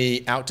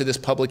 1990 out to this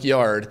public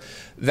yard,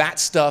 that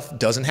stuff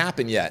doesn't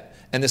happen yet.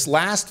 And this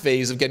last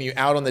phase of getting you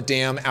out on the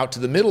dam, out to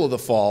the middle of the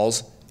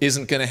falls,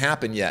 isn't going to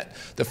happen yet.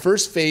 The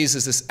first phase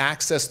is this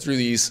access through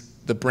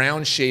the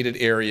brown shaded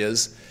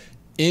areas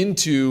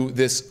into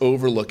this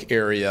overlook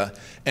area.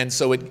 And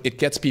so it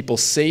gets people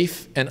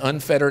safe and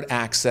unfettered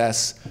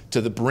access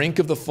to the brink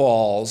of the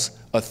falls,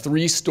 a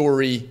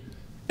 3-story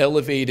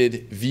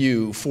elevated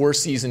view,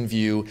 4-season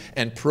view,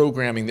 and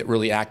programming that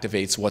really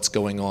activates what's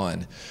going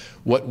on.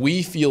 What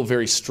we feel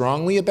very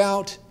strongly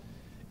about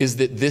is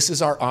that this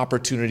is our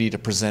opportunity to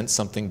present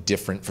something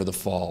different for the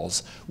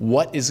falls.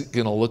 What is it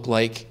going to look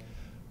like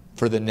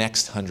for the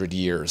next 100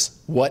 years?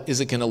 What is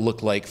it going to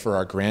look like for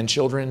our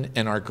grandchildren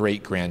and our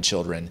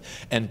great-grandchildren?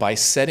 And by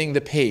setting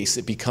the pace,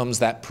 it becomes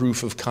that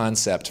proof of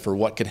concept for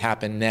what could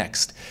happen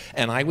next.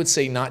 And I would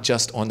say not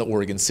just on the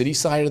Oregon City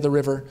side of the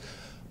river,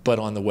 but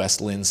on the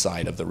West Lynn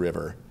side of the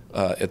river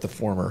at the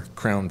former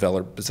Crown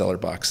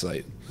Zellerbach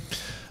site.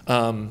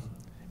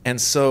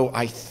 And so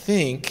I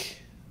think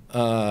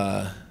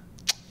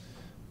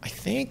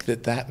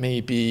that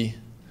may be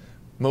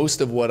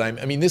most of what I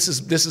mean, this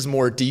is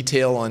more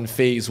detail on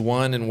phase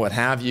 1 and what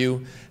have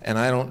you, and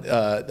I don't,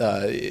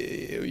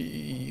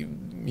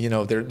 you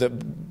know,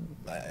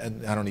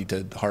 I don't need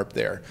to harp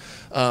there.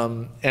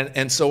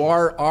 And so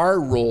our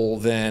role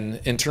then,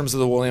 in terms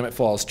of the Willamette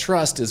Falls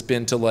Trust, has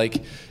been to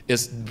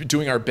is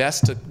doing our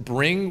best to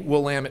bring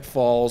Willamette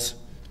Falls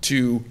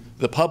to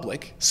the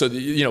public, so that,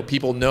 you know,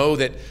 people know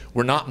that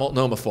we're not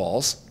Multnomah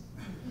Falls.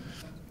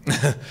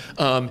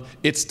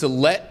 It's to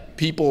let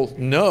people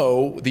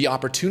know the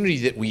opportunity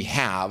that we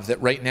have, that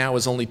right now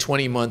is only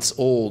 20 months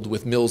old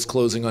with mills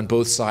closing on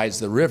both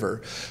sides of the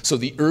river. So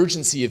the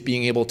urgency of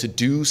being able to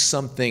do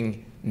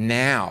something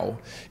now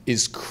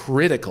is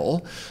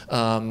critical.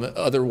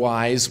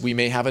 Otherwise, we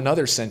may have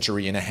another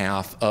century and a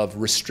half of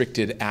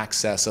restricted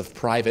access of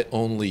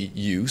private-only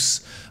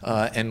use,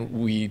 and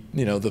we,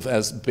 you know,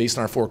 as based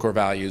on our 4 core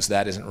values,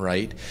 that isn't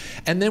right.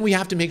 And then we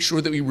have to make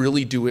sure that we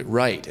really do it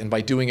right. And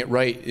by doing it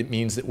right, it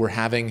means that we're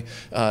having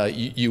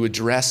you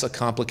address a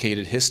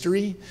complicated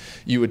history,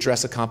 you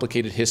address a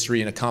complicated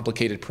history in a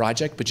complicated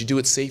project, but you do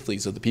it safely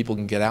so that people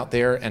can get out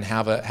there and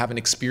have an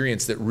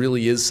experience that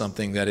really is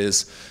something that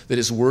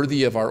is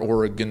worthy of our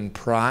Oregon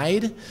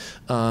pride,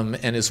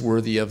 and is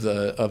worthy of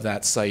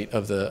that site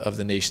of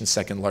the nation's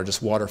 2nd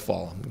largest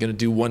waterfall. I'm going to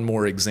do one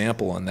more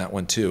example on that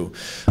one too,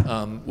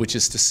 which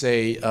is to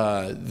say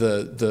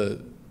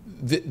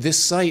this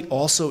site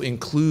also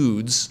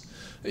includes,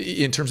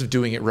 in terms of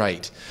doing it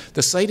right,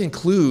 the site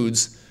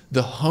includes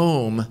the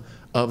home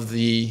of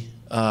the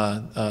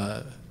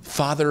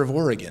father of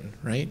Oregon,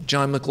 right?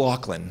 John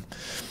McLaughlin.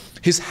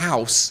 His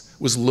house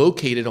was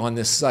located on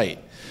this site,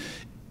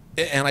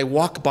 and I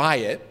walk by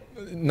it,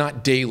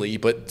 not daily,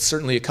 but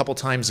certainly a couple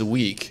times a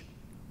week.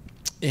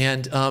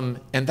 And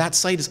that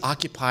site is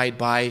occupied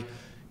by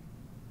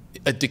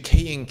a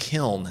decaying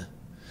kiln.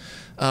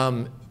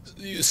 Some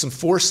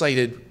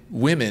foresighted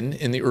women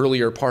in the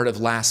earlier part of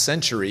last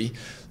century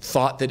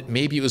thought that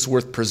maybe it was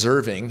worth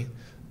preserving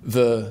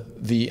the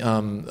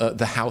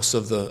house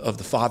of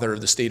the father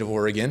of the state of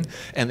Oregon,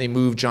 and they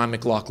moved John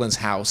McLaughlin's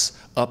house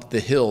up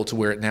the hill to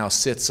where it now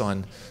sits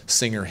on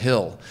Singer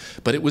Hill.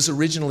 But it was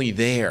originally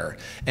there,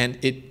 and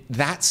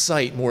that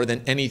site more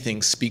than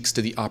anything speaks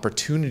to the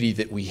opportunity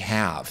that we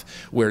have,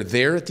 where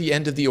there at the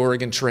end of the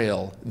Oregon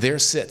Trail, there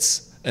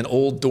sits an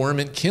old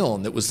dormant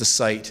kiln that was the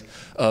site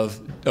of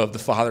the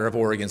father of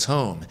Oregon's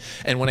home.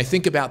 And when I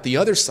think about the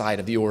other side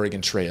of the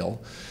Oregon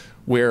Trail,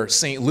 where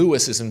St.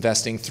 Louis is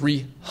investing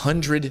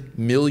 $300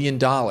 million,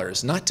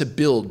 not to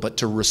build, but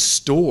to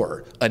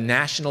restore a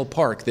national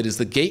park that is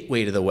the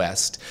gateway to the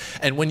West.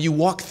 And when you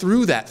walk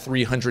through that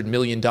 $300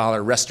 million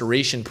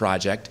restoration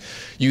project,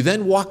 you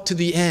then walk to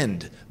the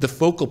end, the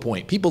focal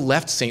point. People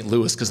left St.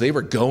 Louis because they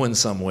were going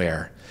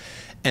somewhere,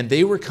 and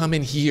they were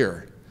coming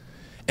here.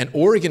 And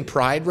Oregon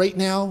Pride right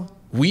now,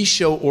 we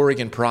show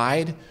Oregon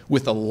Pride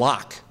with a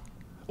lock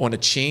on a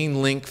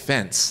chain link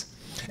fence.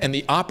 And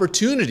the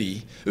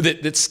opportunity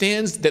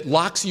that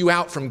locks you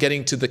out from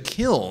getting to the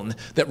kiln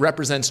that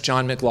represents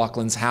John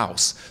McLaughlin's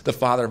house, the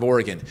father of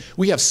Oregon.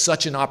 We have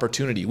such an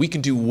opportunity. We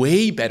can do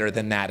way better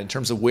than that in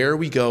terms of where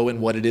we go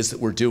and what it is that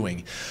we're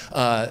doing.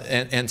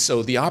 And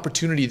so the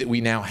opportunity that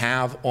we now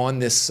have on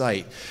this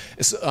site,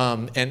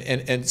 so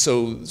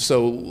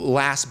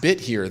last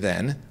bit here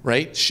then,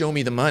 right? Show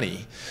me the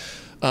money.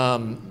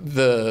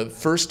 The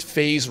first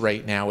phase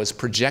right now is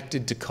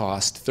projected to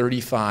cost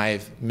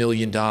 $35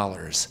 million.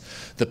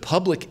 The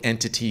public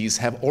entities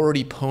have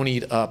already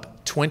ponied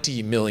up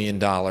 $20 million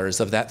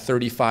of that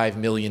 $35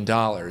 million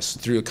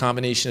through a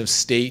combination of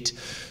state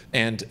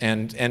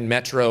and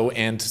metro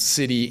and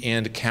city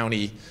and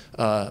county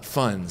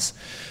funds.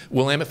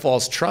 Willamette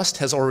Falls Trust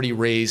has already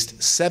raised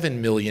 $7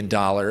 million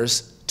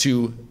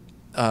to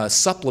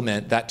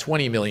supplement that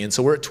 20 million.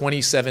 So we're at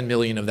 27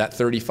 million of that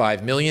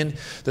 35 million.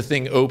 The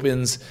thing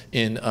opens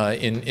in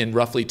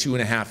roughly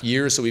 2.5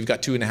 years. So we've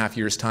got 2.5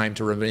 years time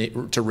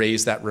to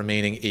raise that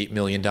remaining $8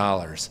 million.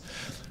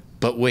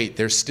 But wait,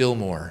 there's still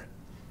more.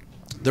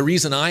 The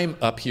reason I'm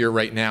up here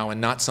right now and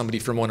not somebody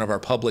from one of our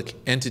public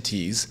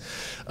entities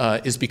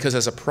is because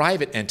as a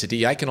private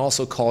entity, I can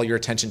also call your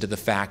attention to the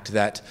fact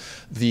that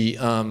the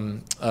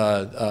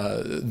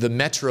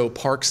Metro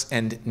Parks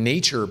and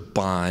Nature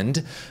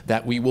Bond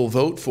that we will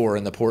vote for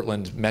in the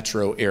Portland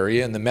metro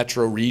area and the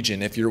metro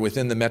region, if you're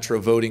within the metro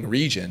voting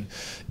region,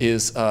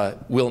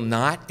 will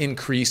not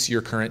increase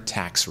your current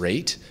tax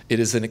rate. It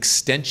is an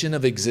extension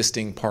of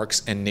existing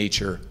parks and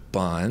nature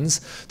bonds.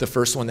 The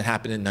first one that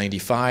happened in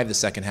 '95, the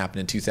second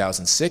happened in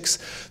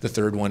 2006, the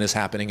third one is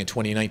happening in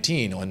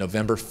 2019 on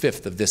November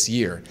 5th of this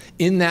year.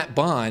 In that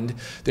bond,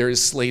 there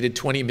is slated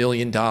 $20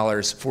 million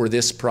for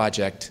this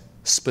project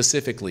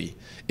specifically.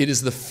 It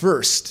is the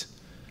first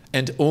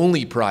and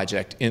only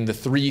project in the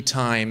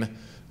 3-time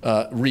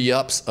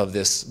re-ups of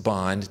this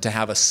bond to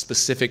have a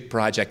specific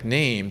project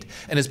named,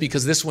 and it's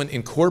because this one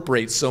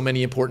incorporates so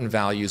many important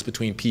values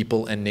between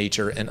people and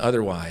nature and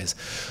otherwise.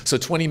 So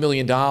 $20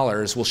 million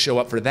will show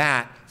up for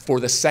that for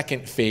the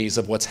second phase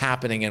of what's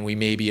happening, and we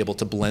may be able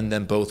to blend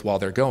them both while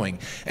they're going.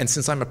 And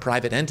since I'm a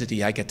private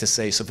entity, I get to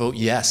say, so vote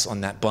yes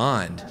on that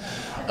bond,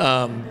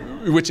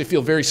 which I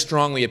feel very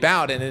strongly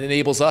about, and it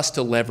enables us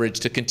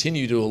to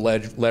continue to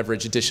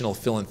leverage additional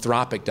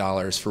philanthropic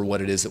dollars for what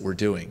it is that we're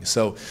doing.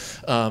 So.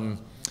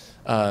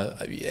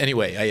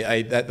 Anyway,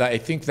 I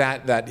think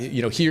that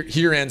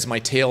here ends my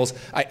tales.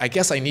 I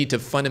guess I need to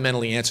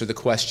fundamentally answer the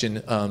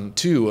question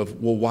too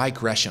of, well, why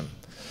Gresham?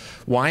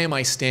 Why am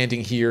I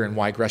standing here and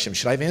why Gresham?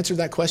 Should I have answered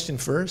that question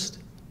first?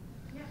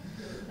 Yeah.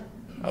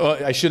 Oh,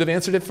 I should have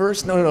answered it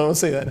first? No, don't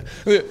say that.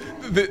 The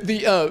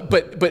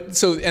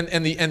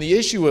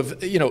issue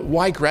of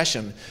why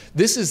Gresham?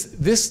 This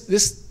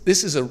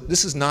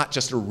is not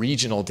just a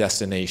regional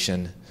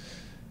destination.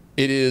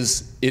 It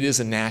is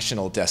a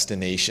national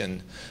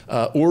destination.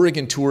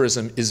 Oregon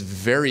tourism is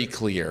very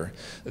clear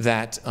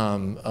that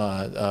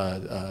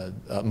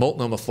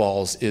Multnomah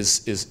Falls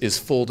is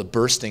full to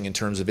bursting in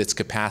terms of its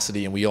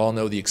capacity, and we all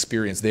know the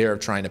experience there of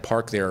trying to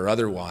park there or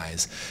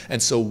otherwise.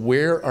 And so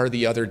where are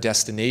the other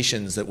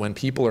destinations that when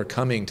people are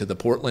coming to the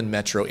Portland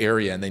metro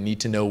area and they need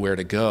to know where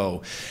to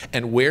go,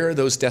 and where are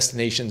those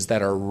destinations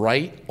that are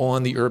right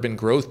on the urban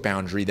growth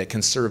boundary that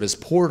can serve as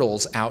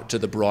portals out to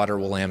the broader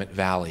Willamette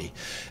Valley?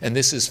 And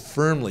this is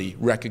firmly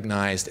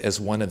recognized as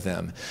one of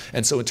them.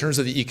 And so in terms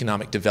of the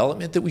economic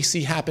development that we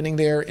see happening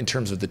there, in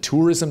terms of the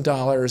tourism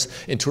dollars,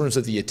 in terms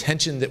of the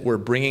attention that we're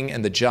bringing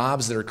and the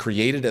jobs that are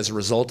created as a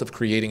result of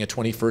creating a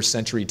 21st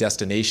century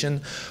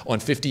destination on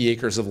 50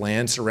 acres of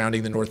land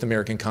surrounding the North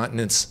American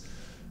continent's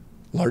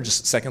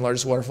second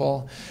largest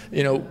waterfall,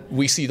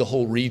 we see the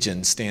whole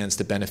region stands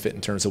to benefit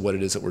in terms of what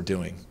it is that we're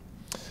doing.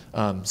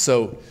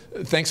 So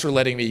thanks for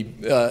letting me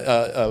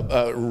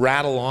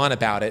rattle on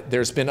about it.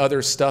 There's been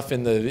other stuff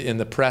in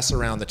the press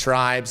around the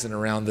tribes and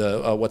around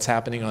what's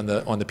happening on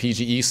the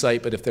PGE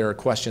site, but if there are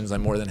questions,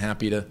 I'm more than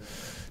happy to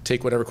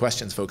take whatever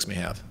questions folks may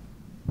have.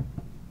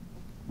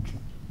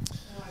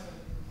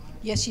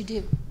 Yes, you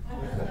do.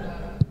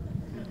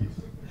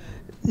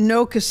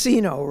 No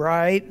casino,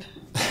 right?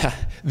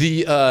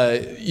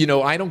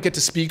 I don't get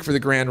to speak for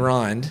the Grand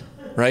Ronde,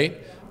 right?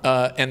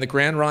 And the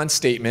Grand Ronde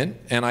statement,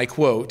 and I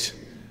quote,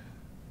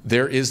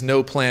 "There is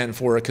no plan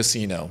for a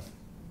casino."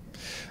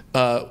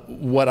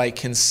 What I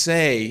can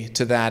say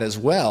to that as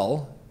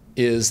well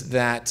is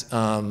that,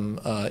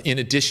 in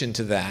addition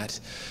to that,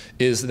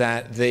 is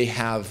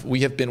that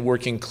we have been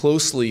working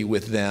closely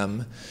with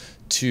them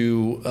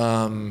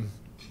to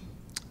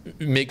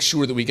make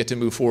sure that we get to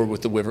move forward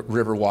with the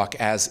Riverwalk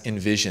as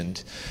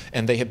envisioned.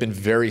 And they have been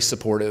very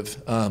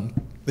supportive.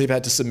 They've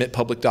had to submit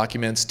public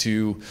documents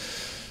to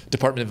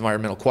Department of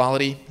Environmental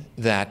Quality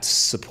that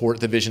support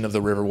the vision of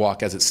the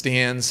Riverwalk as it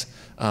stands.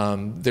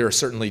 There are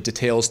certainly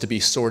details to be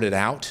sorted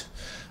out.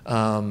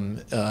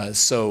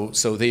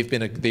 So they've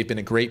been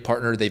a great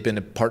partner. They've been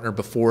a partner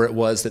before it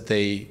was that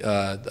they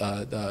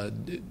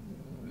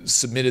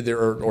submitted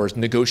or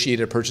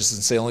negotiated a purchase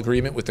and sale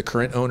agreement with the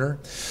current owner.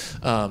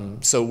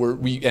 So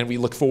we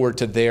look forward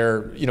to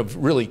their,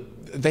 really,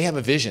 they have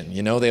a vision,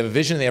 they have a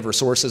vision, they have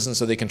resources, and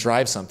so they can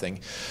drive something.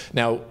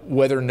 Now,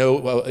 whether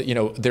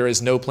there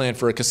is no plan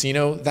for a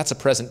casino, that's a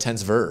present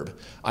tense verb.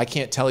 I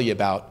can't tell you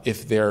about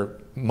if there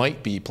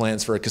might be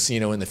plans for a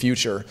casino in the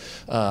future.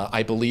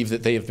 I believe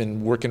that they have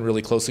been working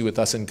really closely with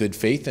us in good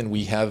faith, and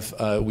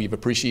we've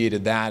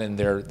appreciated that, and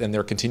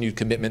their continued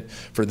commitment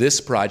for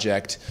this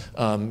project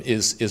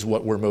is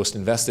what we're most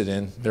invested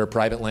in. They're a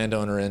private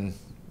landowner, and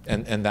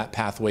and that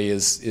pathway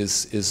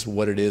is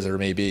what it is or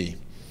may be.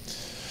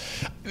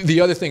 The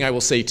other thing I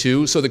will say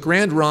too, so the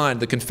Grand Ronde,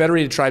 the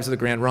Confederated Tribes of the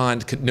Grand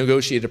Ronde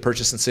negotiated a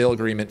purchase and sale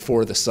agreement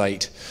for the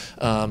site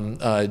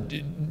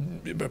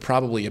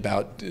probably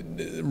about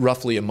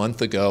roughly a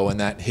month ago, and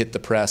that hit the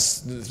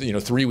press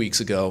 3 weeks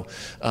ago.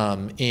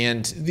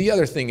 And the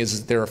other thing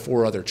is that there are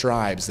 4 other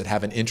tribes that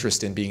have an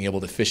interest in being able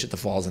to fish at the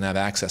falls and have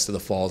access to the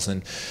falls,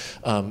 and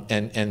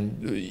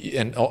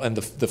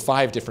the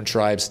 5 different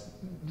tribes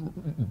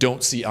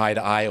don't see eye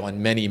to eye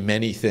on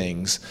many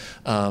things,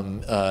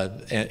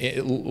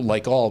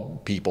 like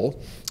all people,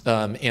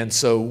 and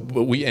so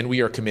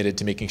we are committed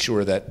to making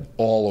sure that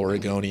all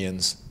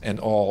Oregonians and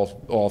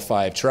all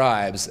 5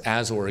 tribes,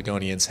 as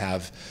Oregonians,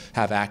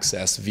 have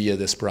access via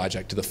this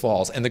project to the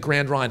falls. And the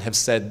Grand Ronde have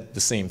said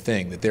the same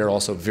thing, that they're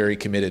also very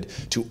committed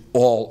to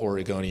all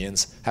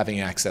Oregonians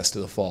having access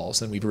to the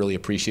falls, and we've really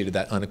appreciated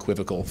that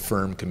unequivocal,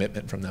 firm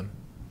commitment from them.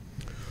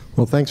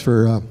 Well, thanks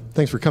for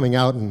coming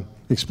out and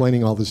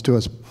explaining all this to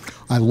us.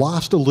 I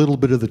lost a little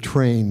bit of the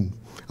train.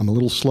 I'm a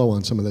little slow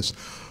on some of this.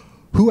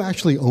 Who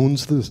actually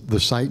owns the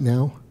site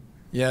now?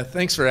 Yeah,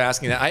 thanks for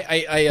asking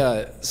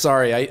that.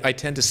 Sorry, I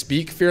tend to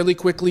speak fairly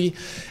quickly,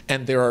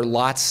 and there are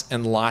lots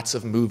and lots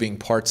of moving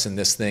parts in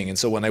this thing. And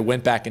so when I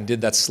went back and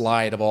did that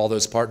slide of all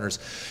those partners,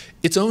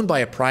 it's owned by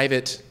a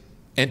private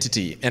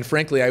entity, and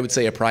frankly, I would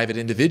say a private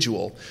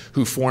individual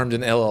who formed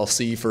an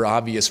LLC for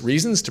obvious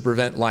reasons to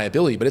prevent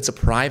liability, but it's a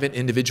private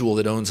individual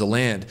that owns the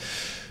land.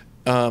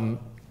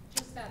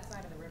 Just that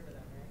side of the river, though,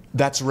 right?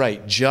 That's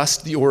right,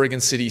 just the Oregon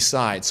City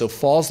side. So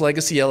Falls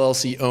Legacy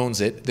LLC owns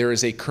it. There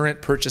is a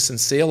current purchase and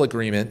sale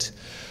agreement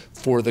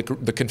for the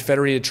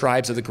Confederated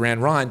Tribes of the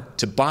Grand Ronde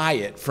to buy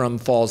it from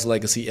Falls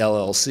Legacy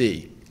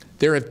LLC.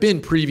 There have been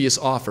previous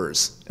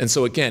offers, and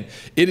so again,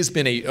 it has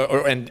been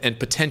and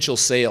potential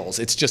sales.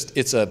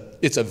 It's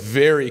a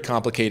very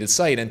complicated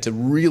site, and to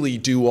really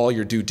do all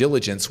your due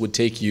diligence would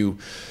take you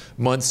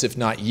months, if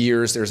not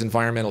years. There's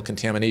environmental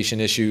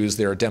contamination issues,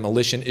 there are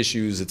demolition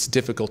issues. It's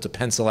difficult to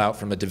pencil out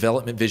from a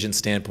development vision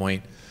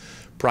standpoint.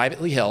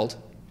 Privately held,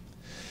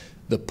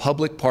 the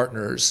public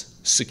partners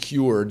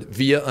secured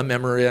via a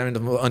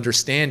memorandum of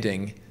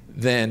understanding,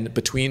 then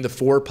between the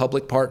 4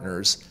 public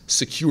partners,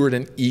 secured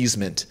an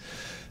easement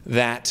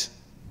that,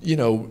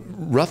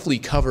 roughly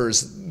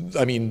covers,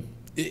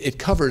 it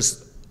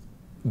covers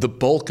the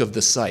bulk of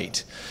the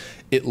site.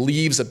 It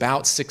leaves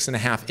about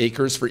 6.5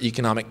 acres for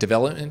economic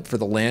development for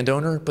the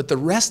landowner, but the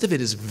rest of it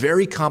is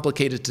very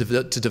complicated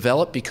to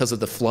develop because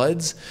of the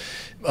floods.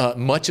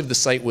 Much of the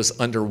site was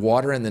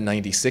underwater in the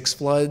 '96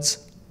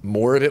 floods.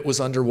 More of it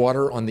was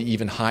underwater on the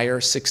even higher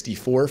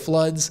 '64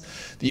 floods.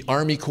 The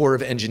Army Corps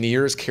of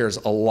Engineers cares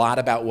a lot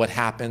about what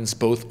happens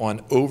both on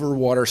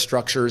overwater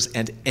structures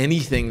and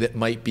anything that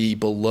might be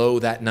below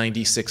that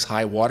 '96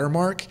 high water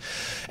mark.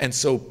 And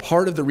so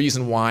part of the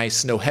reason why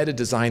Snowhead had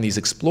designed these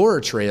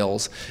explorer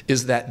trails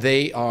is that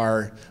they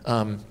are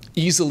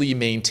easily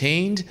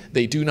maintained.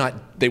 They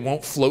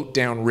won't float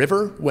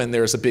downriver when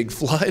there's a big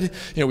flood.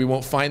 We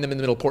won't find them in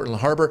the middle of Portland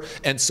Harbor.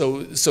 And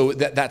so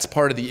that's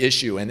part of the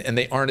issue. And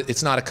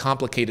it's not a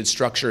complicated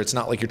structure. It's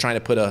not like you're trying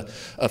to put a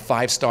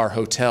 5-star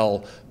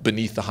hotel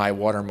beneath the high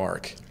water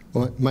mark.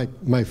 Well,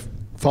 my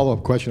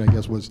follow-up question, I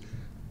guess, was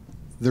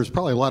there's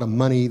probably a lot of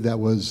money that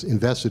was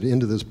invested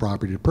into this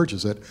property to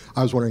purchase it.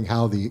 I was wondering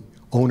how the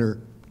owner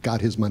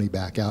got his money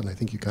back out, and I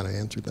think you kind of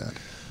answered that.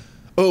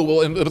 Oh,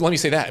 well, let me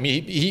say that.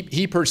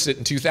 He purchased it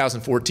in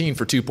 2014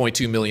 for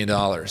 $2.2 million.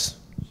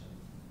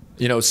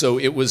 So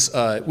it was,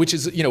 which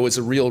is, it's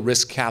a real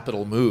risk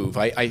capital move.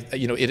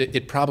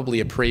 It probably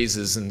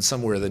appraises in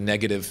somewhere the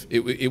negative.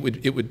 It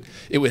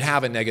would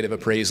have a negative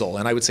appraisal,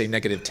 and I would say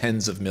negative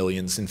tens of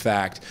millions, in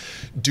fact,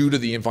 due to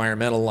the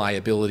environmental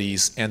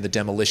liabilities and the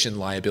demolition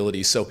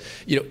liabilities. So,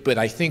 but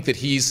I think that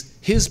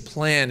his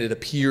plan, it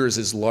appears,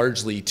 is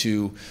largely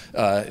to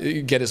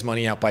get his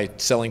money out by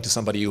selling to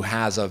somebody who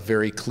has a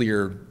very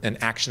clear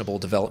and actionable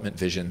development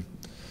vision.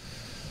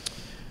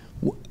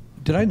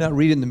 Did I not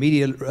read in the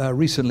media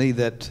recently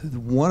that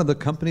one of the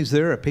companies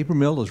there, a paper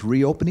mill, is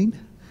reopening?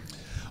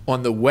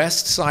 On the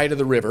west side of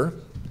the river,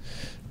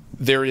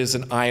 there is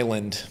an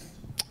island.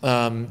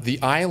 The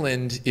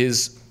island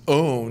is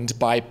owned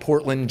by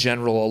Portland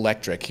General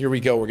Electric. Here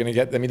we go. We're going to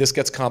get, this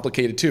gets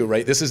complicated too,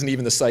 right? This isn't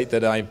even the site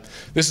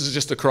this is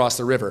just across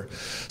the river.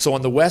 So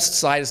on the west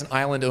side is an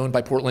island owned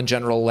by Portland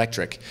General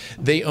Electric.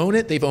 They own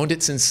it. They've owned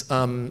it since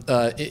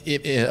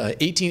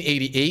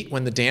 1888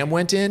 when the dam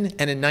went in,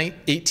 and in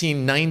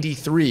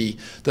 1893,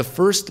 the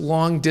first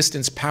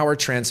long-distance power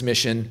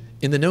transmission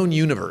in the known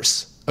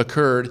universe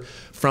occurred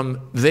from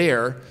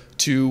there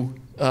to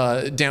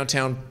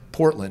downtown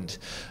Portland.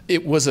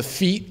 It was a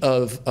feat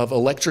of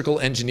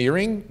electrical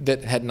engineering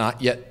that had not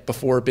yet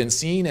before been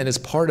seen, and is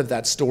part of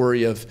that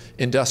story of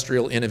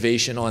industrial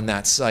innovation on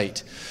that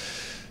site.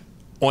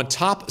 On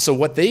top, so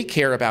what they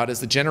care about is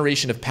the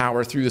generation of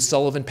power through the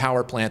Sullivan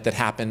Power Plant that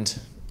happened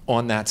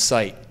on that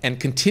site and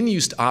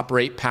continues to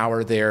operate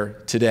power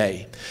there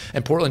today.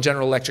 And Portland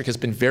General Electric has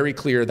been very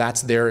clear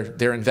that's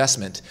their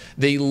investment.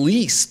 They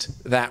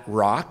leased that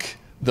rock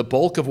the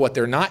bulk of what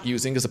they're not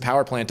using, because the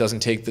power plant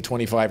doesn't take the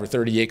 25 or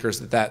 30 acres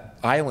that that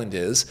island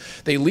is,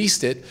 they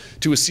leased it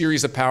to a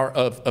series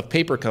of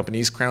paper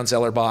companies, Crown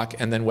Zellerbach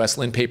and then West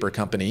Lynn Paper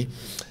Company,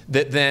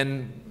 that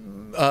then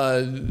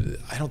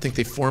I don't think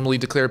they formally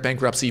declared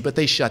bankruptcy, but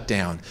they shut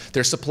down.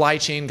 Their supply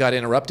chain got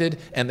interrupted,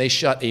 and they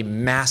shut a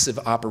massive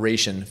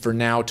operation for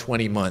now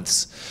 20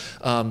 months,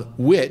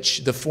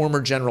 which the former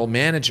general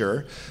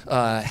manager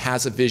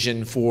has a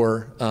vision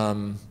for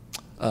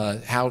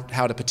how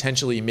to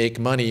potentially make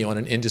money on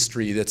an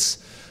industry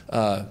that's,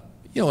 a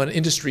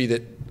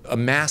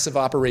massive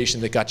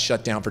operation that got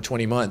shut down for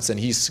 20 months. And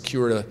he's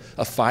secured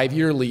a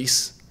 5-year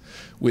lease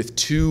with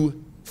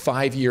 2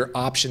 5-year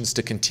options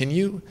to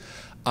continue.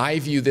 I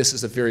view this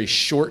as a very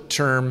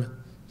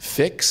short-term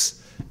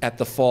fix at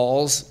the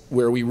falls,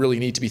 where we really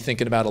need to be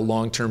thinking about a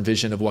long-term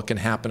vision of what can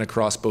happen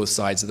across both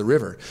sides of the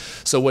river.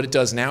 So what it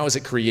does now is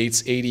it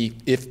creates 80,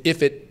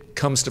 if it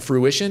comes to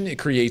fruition, it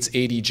creates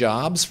 80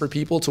 jobs for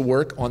people to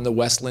work on the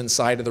West Lynn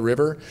side of the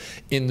river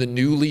in the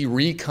newly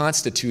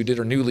reconstituted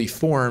or newly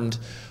formed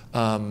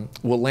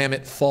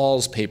Willamette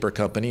Falls Paper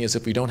Company, as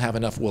if we don't have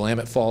enough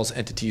Willamette Falls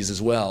entities as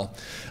well.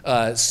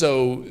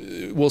 So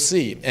we'll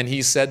see. And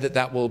he said that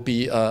that will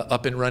be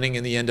up and running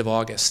in the end of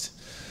August.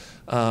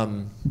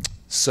 I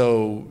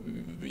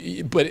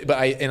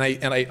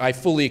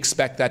fully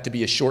expect that to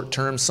be a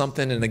short-term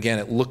something. And again,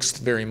 it looks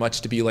very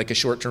much to be like a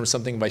short-term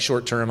something. By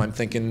short-term, I'm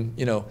thinking,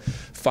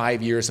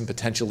 5 years and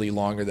potentially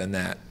longer than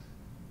that.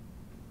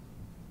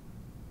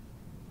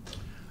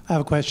 I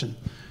have a question.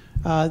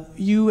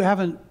 You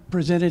haven't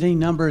presented any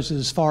numbers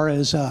as far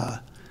as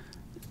the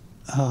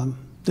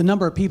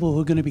number of people who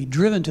are going to be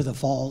driven to the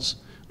falls.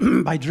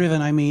 By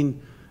driven, I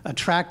mean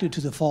attracted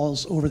to the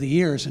falls over the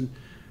years. And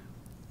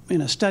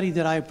in a study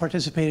that I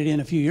participated in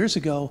a few years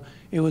ago,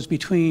 it was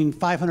between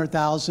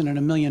 500,000 and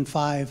 1.5 million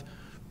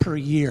per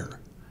year.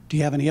 Do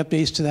you have any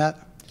updates to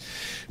that?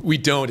 We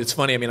don't. It's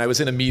funny. I mean, I was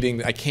in a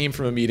meeting. I came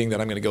from a meeting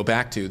that I'm going to go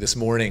back to this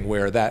morning,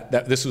 where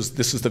this was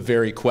the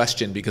very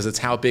question, because it's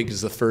how big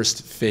is the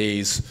first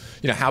phase?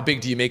 How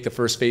big do you make the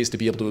first phase to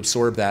be able to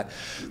absorb that?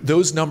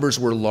 Those numbers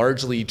were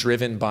largely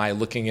driven by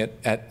looking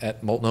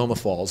at Multnomah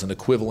Falls and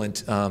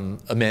equivalent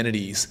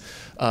amenities.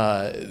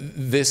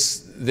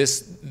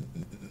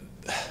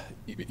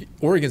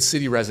 Oregon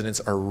City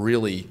residents are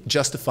really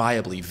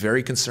justifiably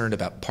very concerned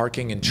about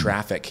parking and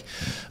traffic.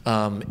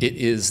 It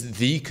is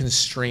the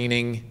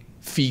constraining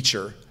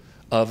feature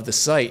of the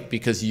site,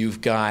 because you've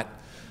got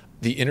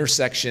the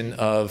intersection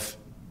of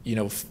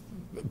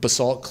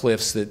basalt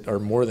cliffs that are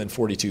more than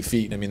 42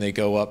 feet. I mean, they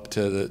go up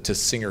to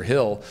Singer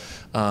Hill,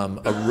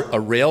 a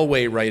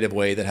railway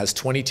right-of-way that has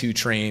 22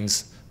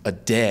 trains a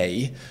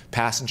day,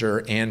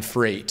 passenger and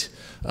freight.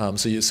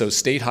 So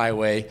state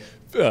highway,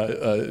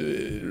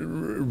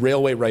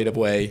 railway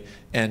right-of-way,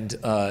 and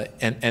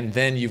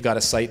then you've got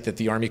a site that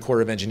the Army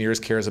Corps of Engineers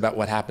cares about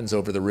what happens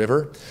over the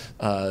river.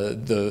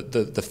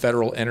 The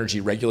Federal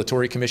Energy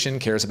Regulatory Commission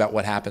cares about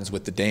what happens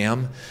with the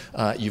dam.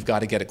 You've got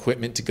to get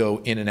equipment to go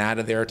in and out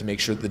of there to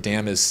make sure that the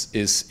dam is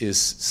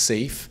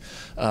safe.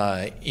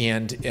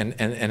 And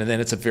then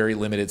it's a very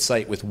limited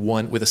site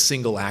with a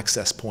single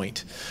access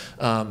point.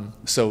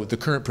 So the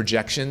current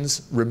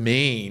projections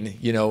remain,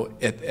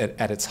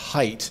 at its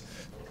height,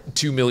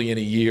 $2 million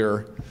a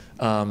year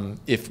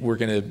if we're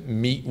going to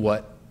meet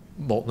what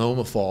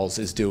Multnomah Falls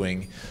is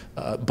doing.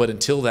 But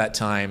until that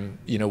time,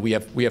 we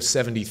have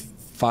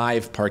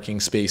 75 parking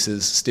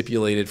spaces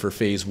stipulated for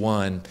phase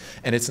 1,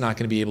 and it's not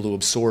going to be able to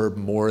absorb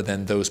more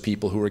than those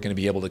people who are going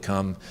to be able to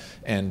come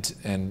and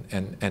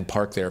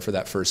park there for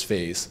that first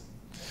phase.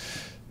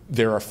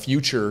 There are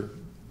future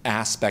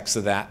aspects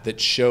of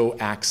that show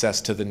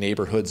access to the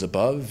neighborhoods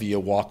above via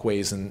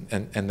walkways and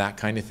that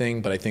kind of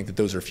thing, but I think that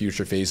those are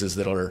future phases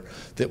that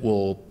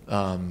will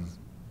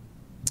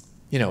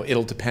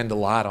it'll depend a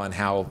lot on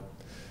how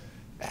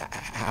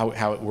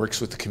it works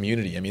with the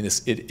community. I mean,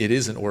 it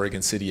is an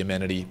Oregon City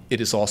amenity.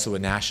 It is also a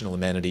national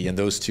amenity, and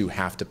those two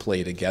have to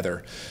play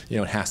together.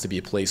 It has to be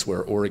a place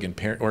where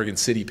Oregon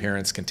City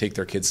parents can take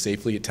their kids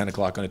safely at 10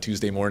 o'clock on a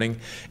Tuesday morning,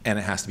 and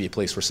it has to be a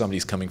place where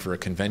somebody's coming for a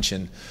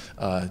convention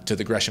to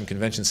the Gresham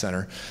Convention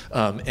Center,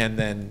 and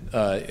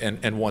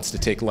then wants to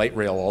take light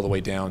rail all the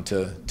way down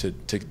to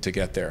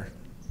get there.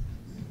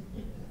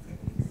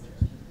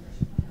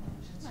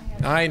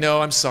 I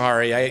know. I'm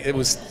sorry. It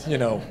was.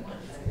 Thank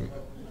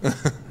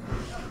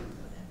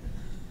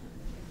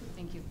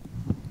you.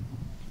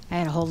 I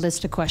had a whole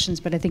list of questions,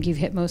 but I think you've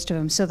hit most of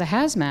them. So the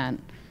hazmat,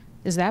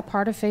 is that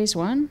part of phase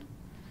 1?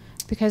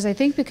 Because I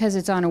think because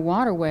it's on a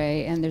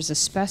waterway and there's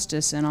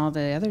asbestos and all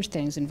the other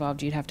things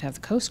involved, you'd have to have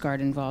the Coast Guard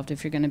involved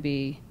if you're going to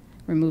be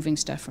removing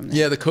stuff from there.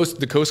 Yeah, the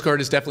Coast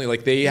Guard is definitely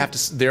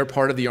they're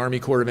part of the Army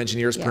Corps of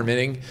Engineers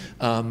permitting.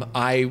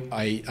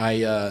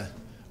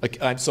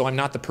 So I'm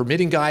not the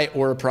permitting guy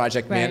or a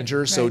project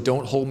manager, so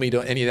don't hold me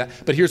to any of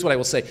that. But here's what I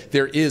will say.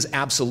 There is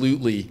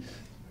absolutely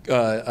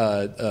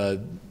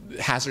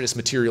hazardous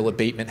material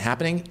abatement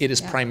happening. It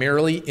is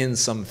primarily in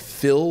some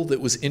fill that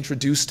was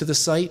introduced to the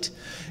site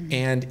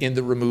and in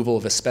the removal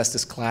of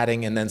asbestos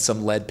cladding and then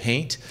some lead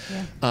paint.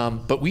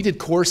 But we did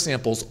core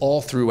samples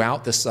all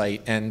throughout the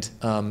site, and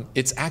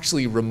it's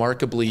actually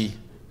remarkably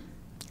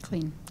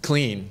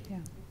clean. Yeah.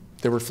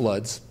 There were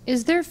floods.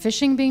 Is there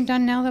fishing being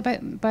done now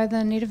by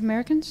the Native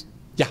Americans?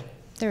 Yeah.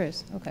 There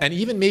is, okay. And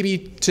even maybe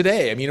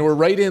today. I mean, we're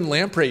right in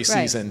lamprey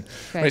season,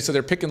 right? So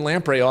they're picking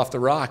lamprey off the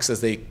rocks as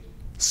they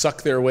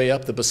suck their way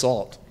up the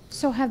basalt.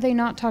 So have they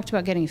not talked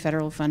about getting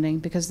federal funding?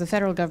 Because the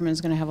federal government is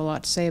going to have a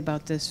lot to say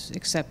about this,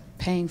 except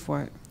paying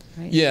for it,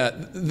 right? Yeah,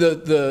 there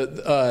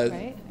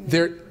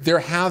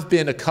have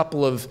been a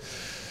couple of.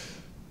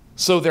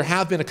 So there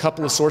have been a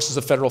couple of sources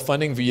of federal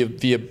funding via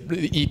the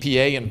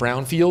EPA and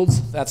brownfields.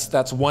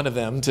 That's one of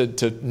them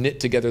to knit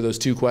together those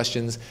two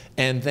questions.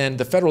 And then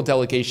the federal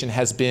delegation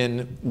has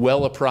been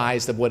well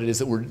apprised of what it is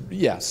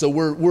that so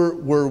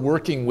we're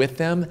working with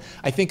them.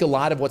 I think a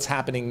lot of what's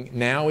happening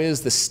now is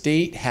the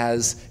state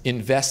has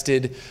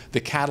invested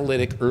the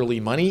catalytic early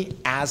money,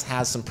 as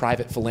has some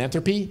private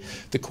philanthropy.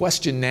 The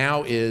question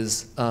now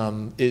is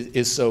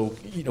so,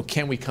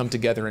 can we come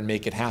together and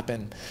make it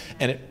happen?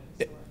 And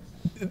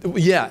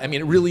yeah, I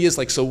mean, it really is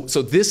like, so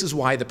this is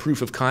why the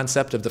proof of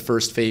concept of the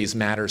first phase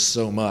matters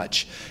so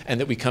much, and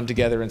that we come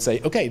together and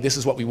say, okay, this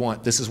is what we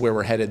want, this is where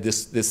we're headed,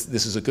 this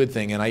is a good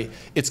thing, and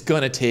it's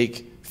gonna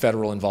take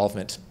federal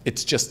involvement.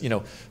 It's just,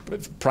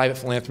 private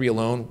philanthropy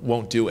alone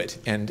won't do it,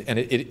 and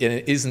it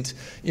isn't,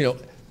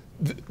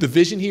 the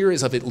vision here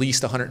is of at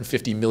least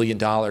 $150 million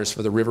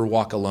for the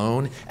Riverwalk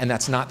alone, and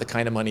that's not the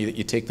kind of money that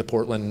you take the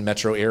Portland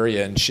metro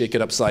area and shake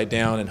it upside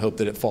down and hope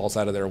that it falls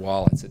out of their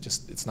wallets.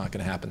 It's not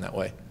gonna happen that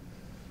way.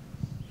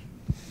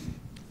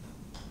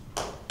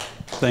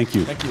 Thank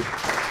you. Thank you.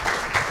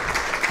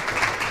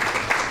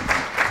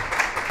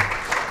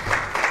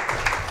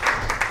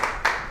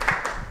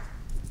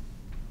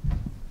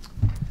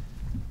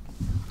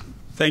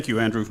 Thank you,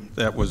 Andrew.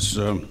 That was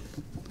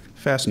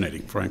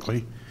fascinating,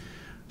 frankly,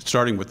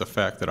 starting with the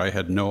fact that I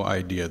had no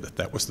idea that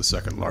that was the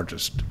second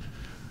largest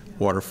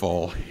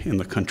waterfall in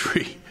the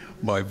country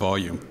by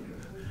volume.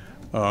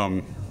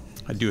 I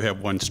do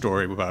have one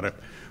story about a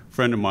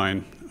friend of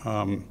mine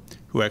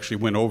who actually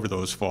went over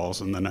those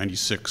falls in the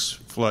 '96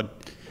 flood.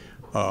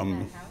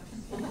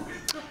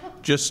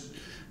 Just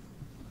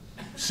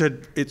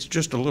said it's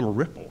just a little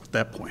ripple at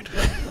that point.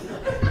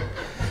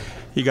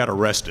 He got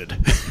arrested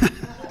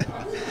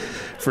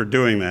for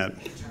doing that.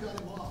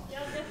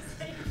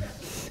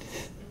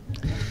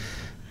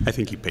 I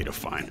think he paid a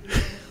fine.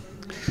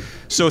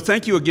 So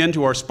thank you again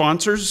to our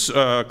sponsors,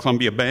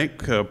 Columbia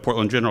Bank,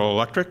 Portland General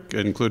Electric,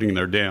 including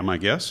their dam, I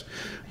guess,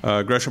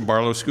 Gresham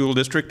Barlow School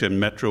District,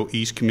 and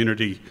MetroEast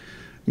Community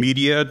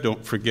Media.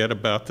 Don't forget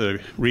about the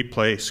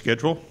replay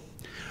schedule.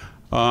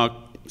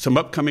 Some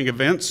upcoming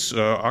events.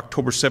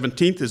 October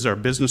 17th is our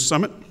business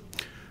summit.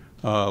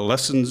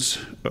 Lessons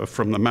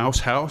from the Mouse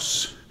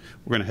House.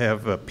 We're going to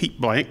have Pete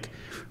Blank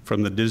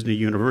from the Disney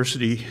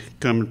University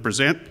come and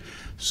present.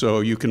 So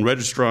you can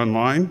register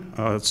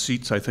online.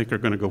 Seats, I think, are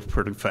going to go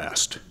pretty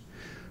fast.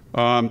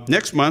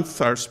 Next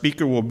month, our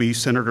speaker will be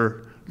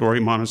Senator Lori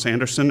Monis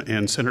Anderson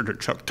and Senator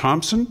Chuck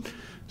Thompson.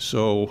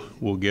 So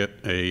we'll get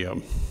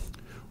a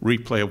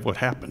replay of what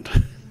happened.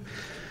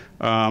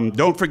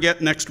 Don't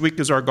forget, next week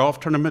is our golf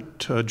tournament,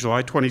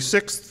 July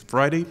 26th,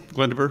 Friday,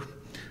 Glendiver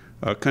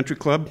Country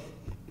Club,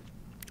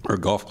 or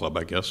Golf Club,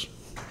 I guess.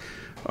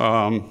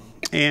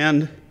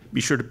 And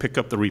be sure to pick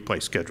up the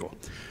replay schedule.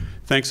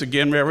 Thanks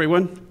again,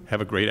 everyone. Have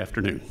a great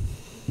afternoon.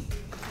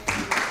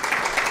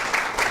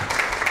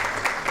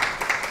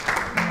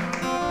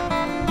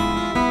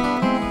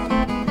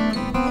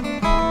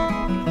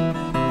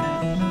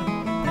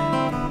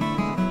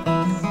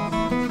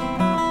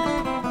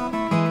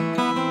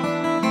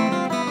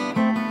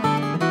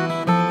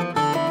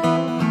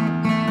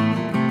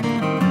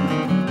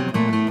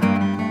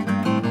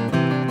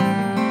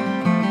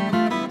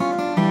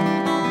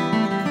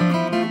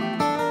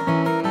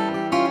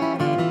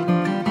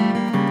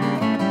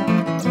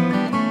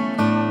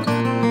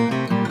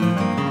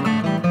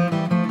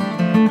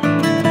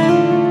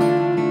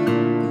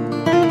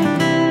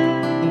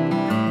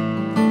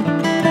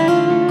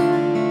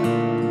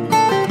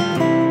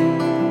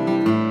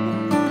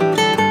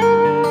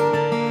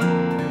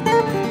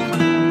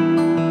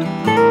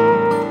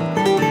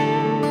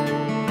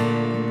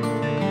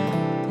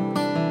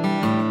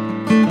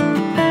 Thank you.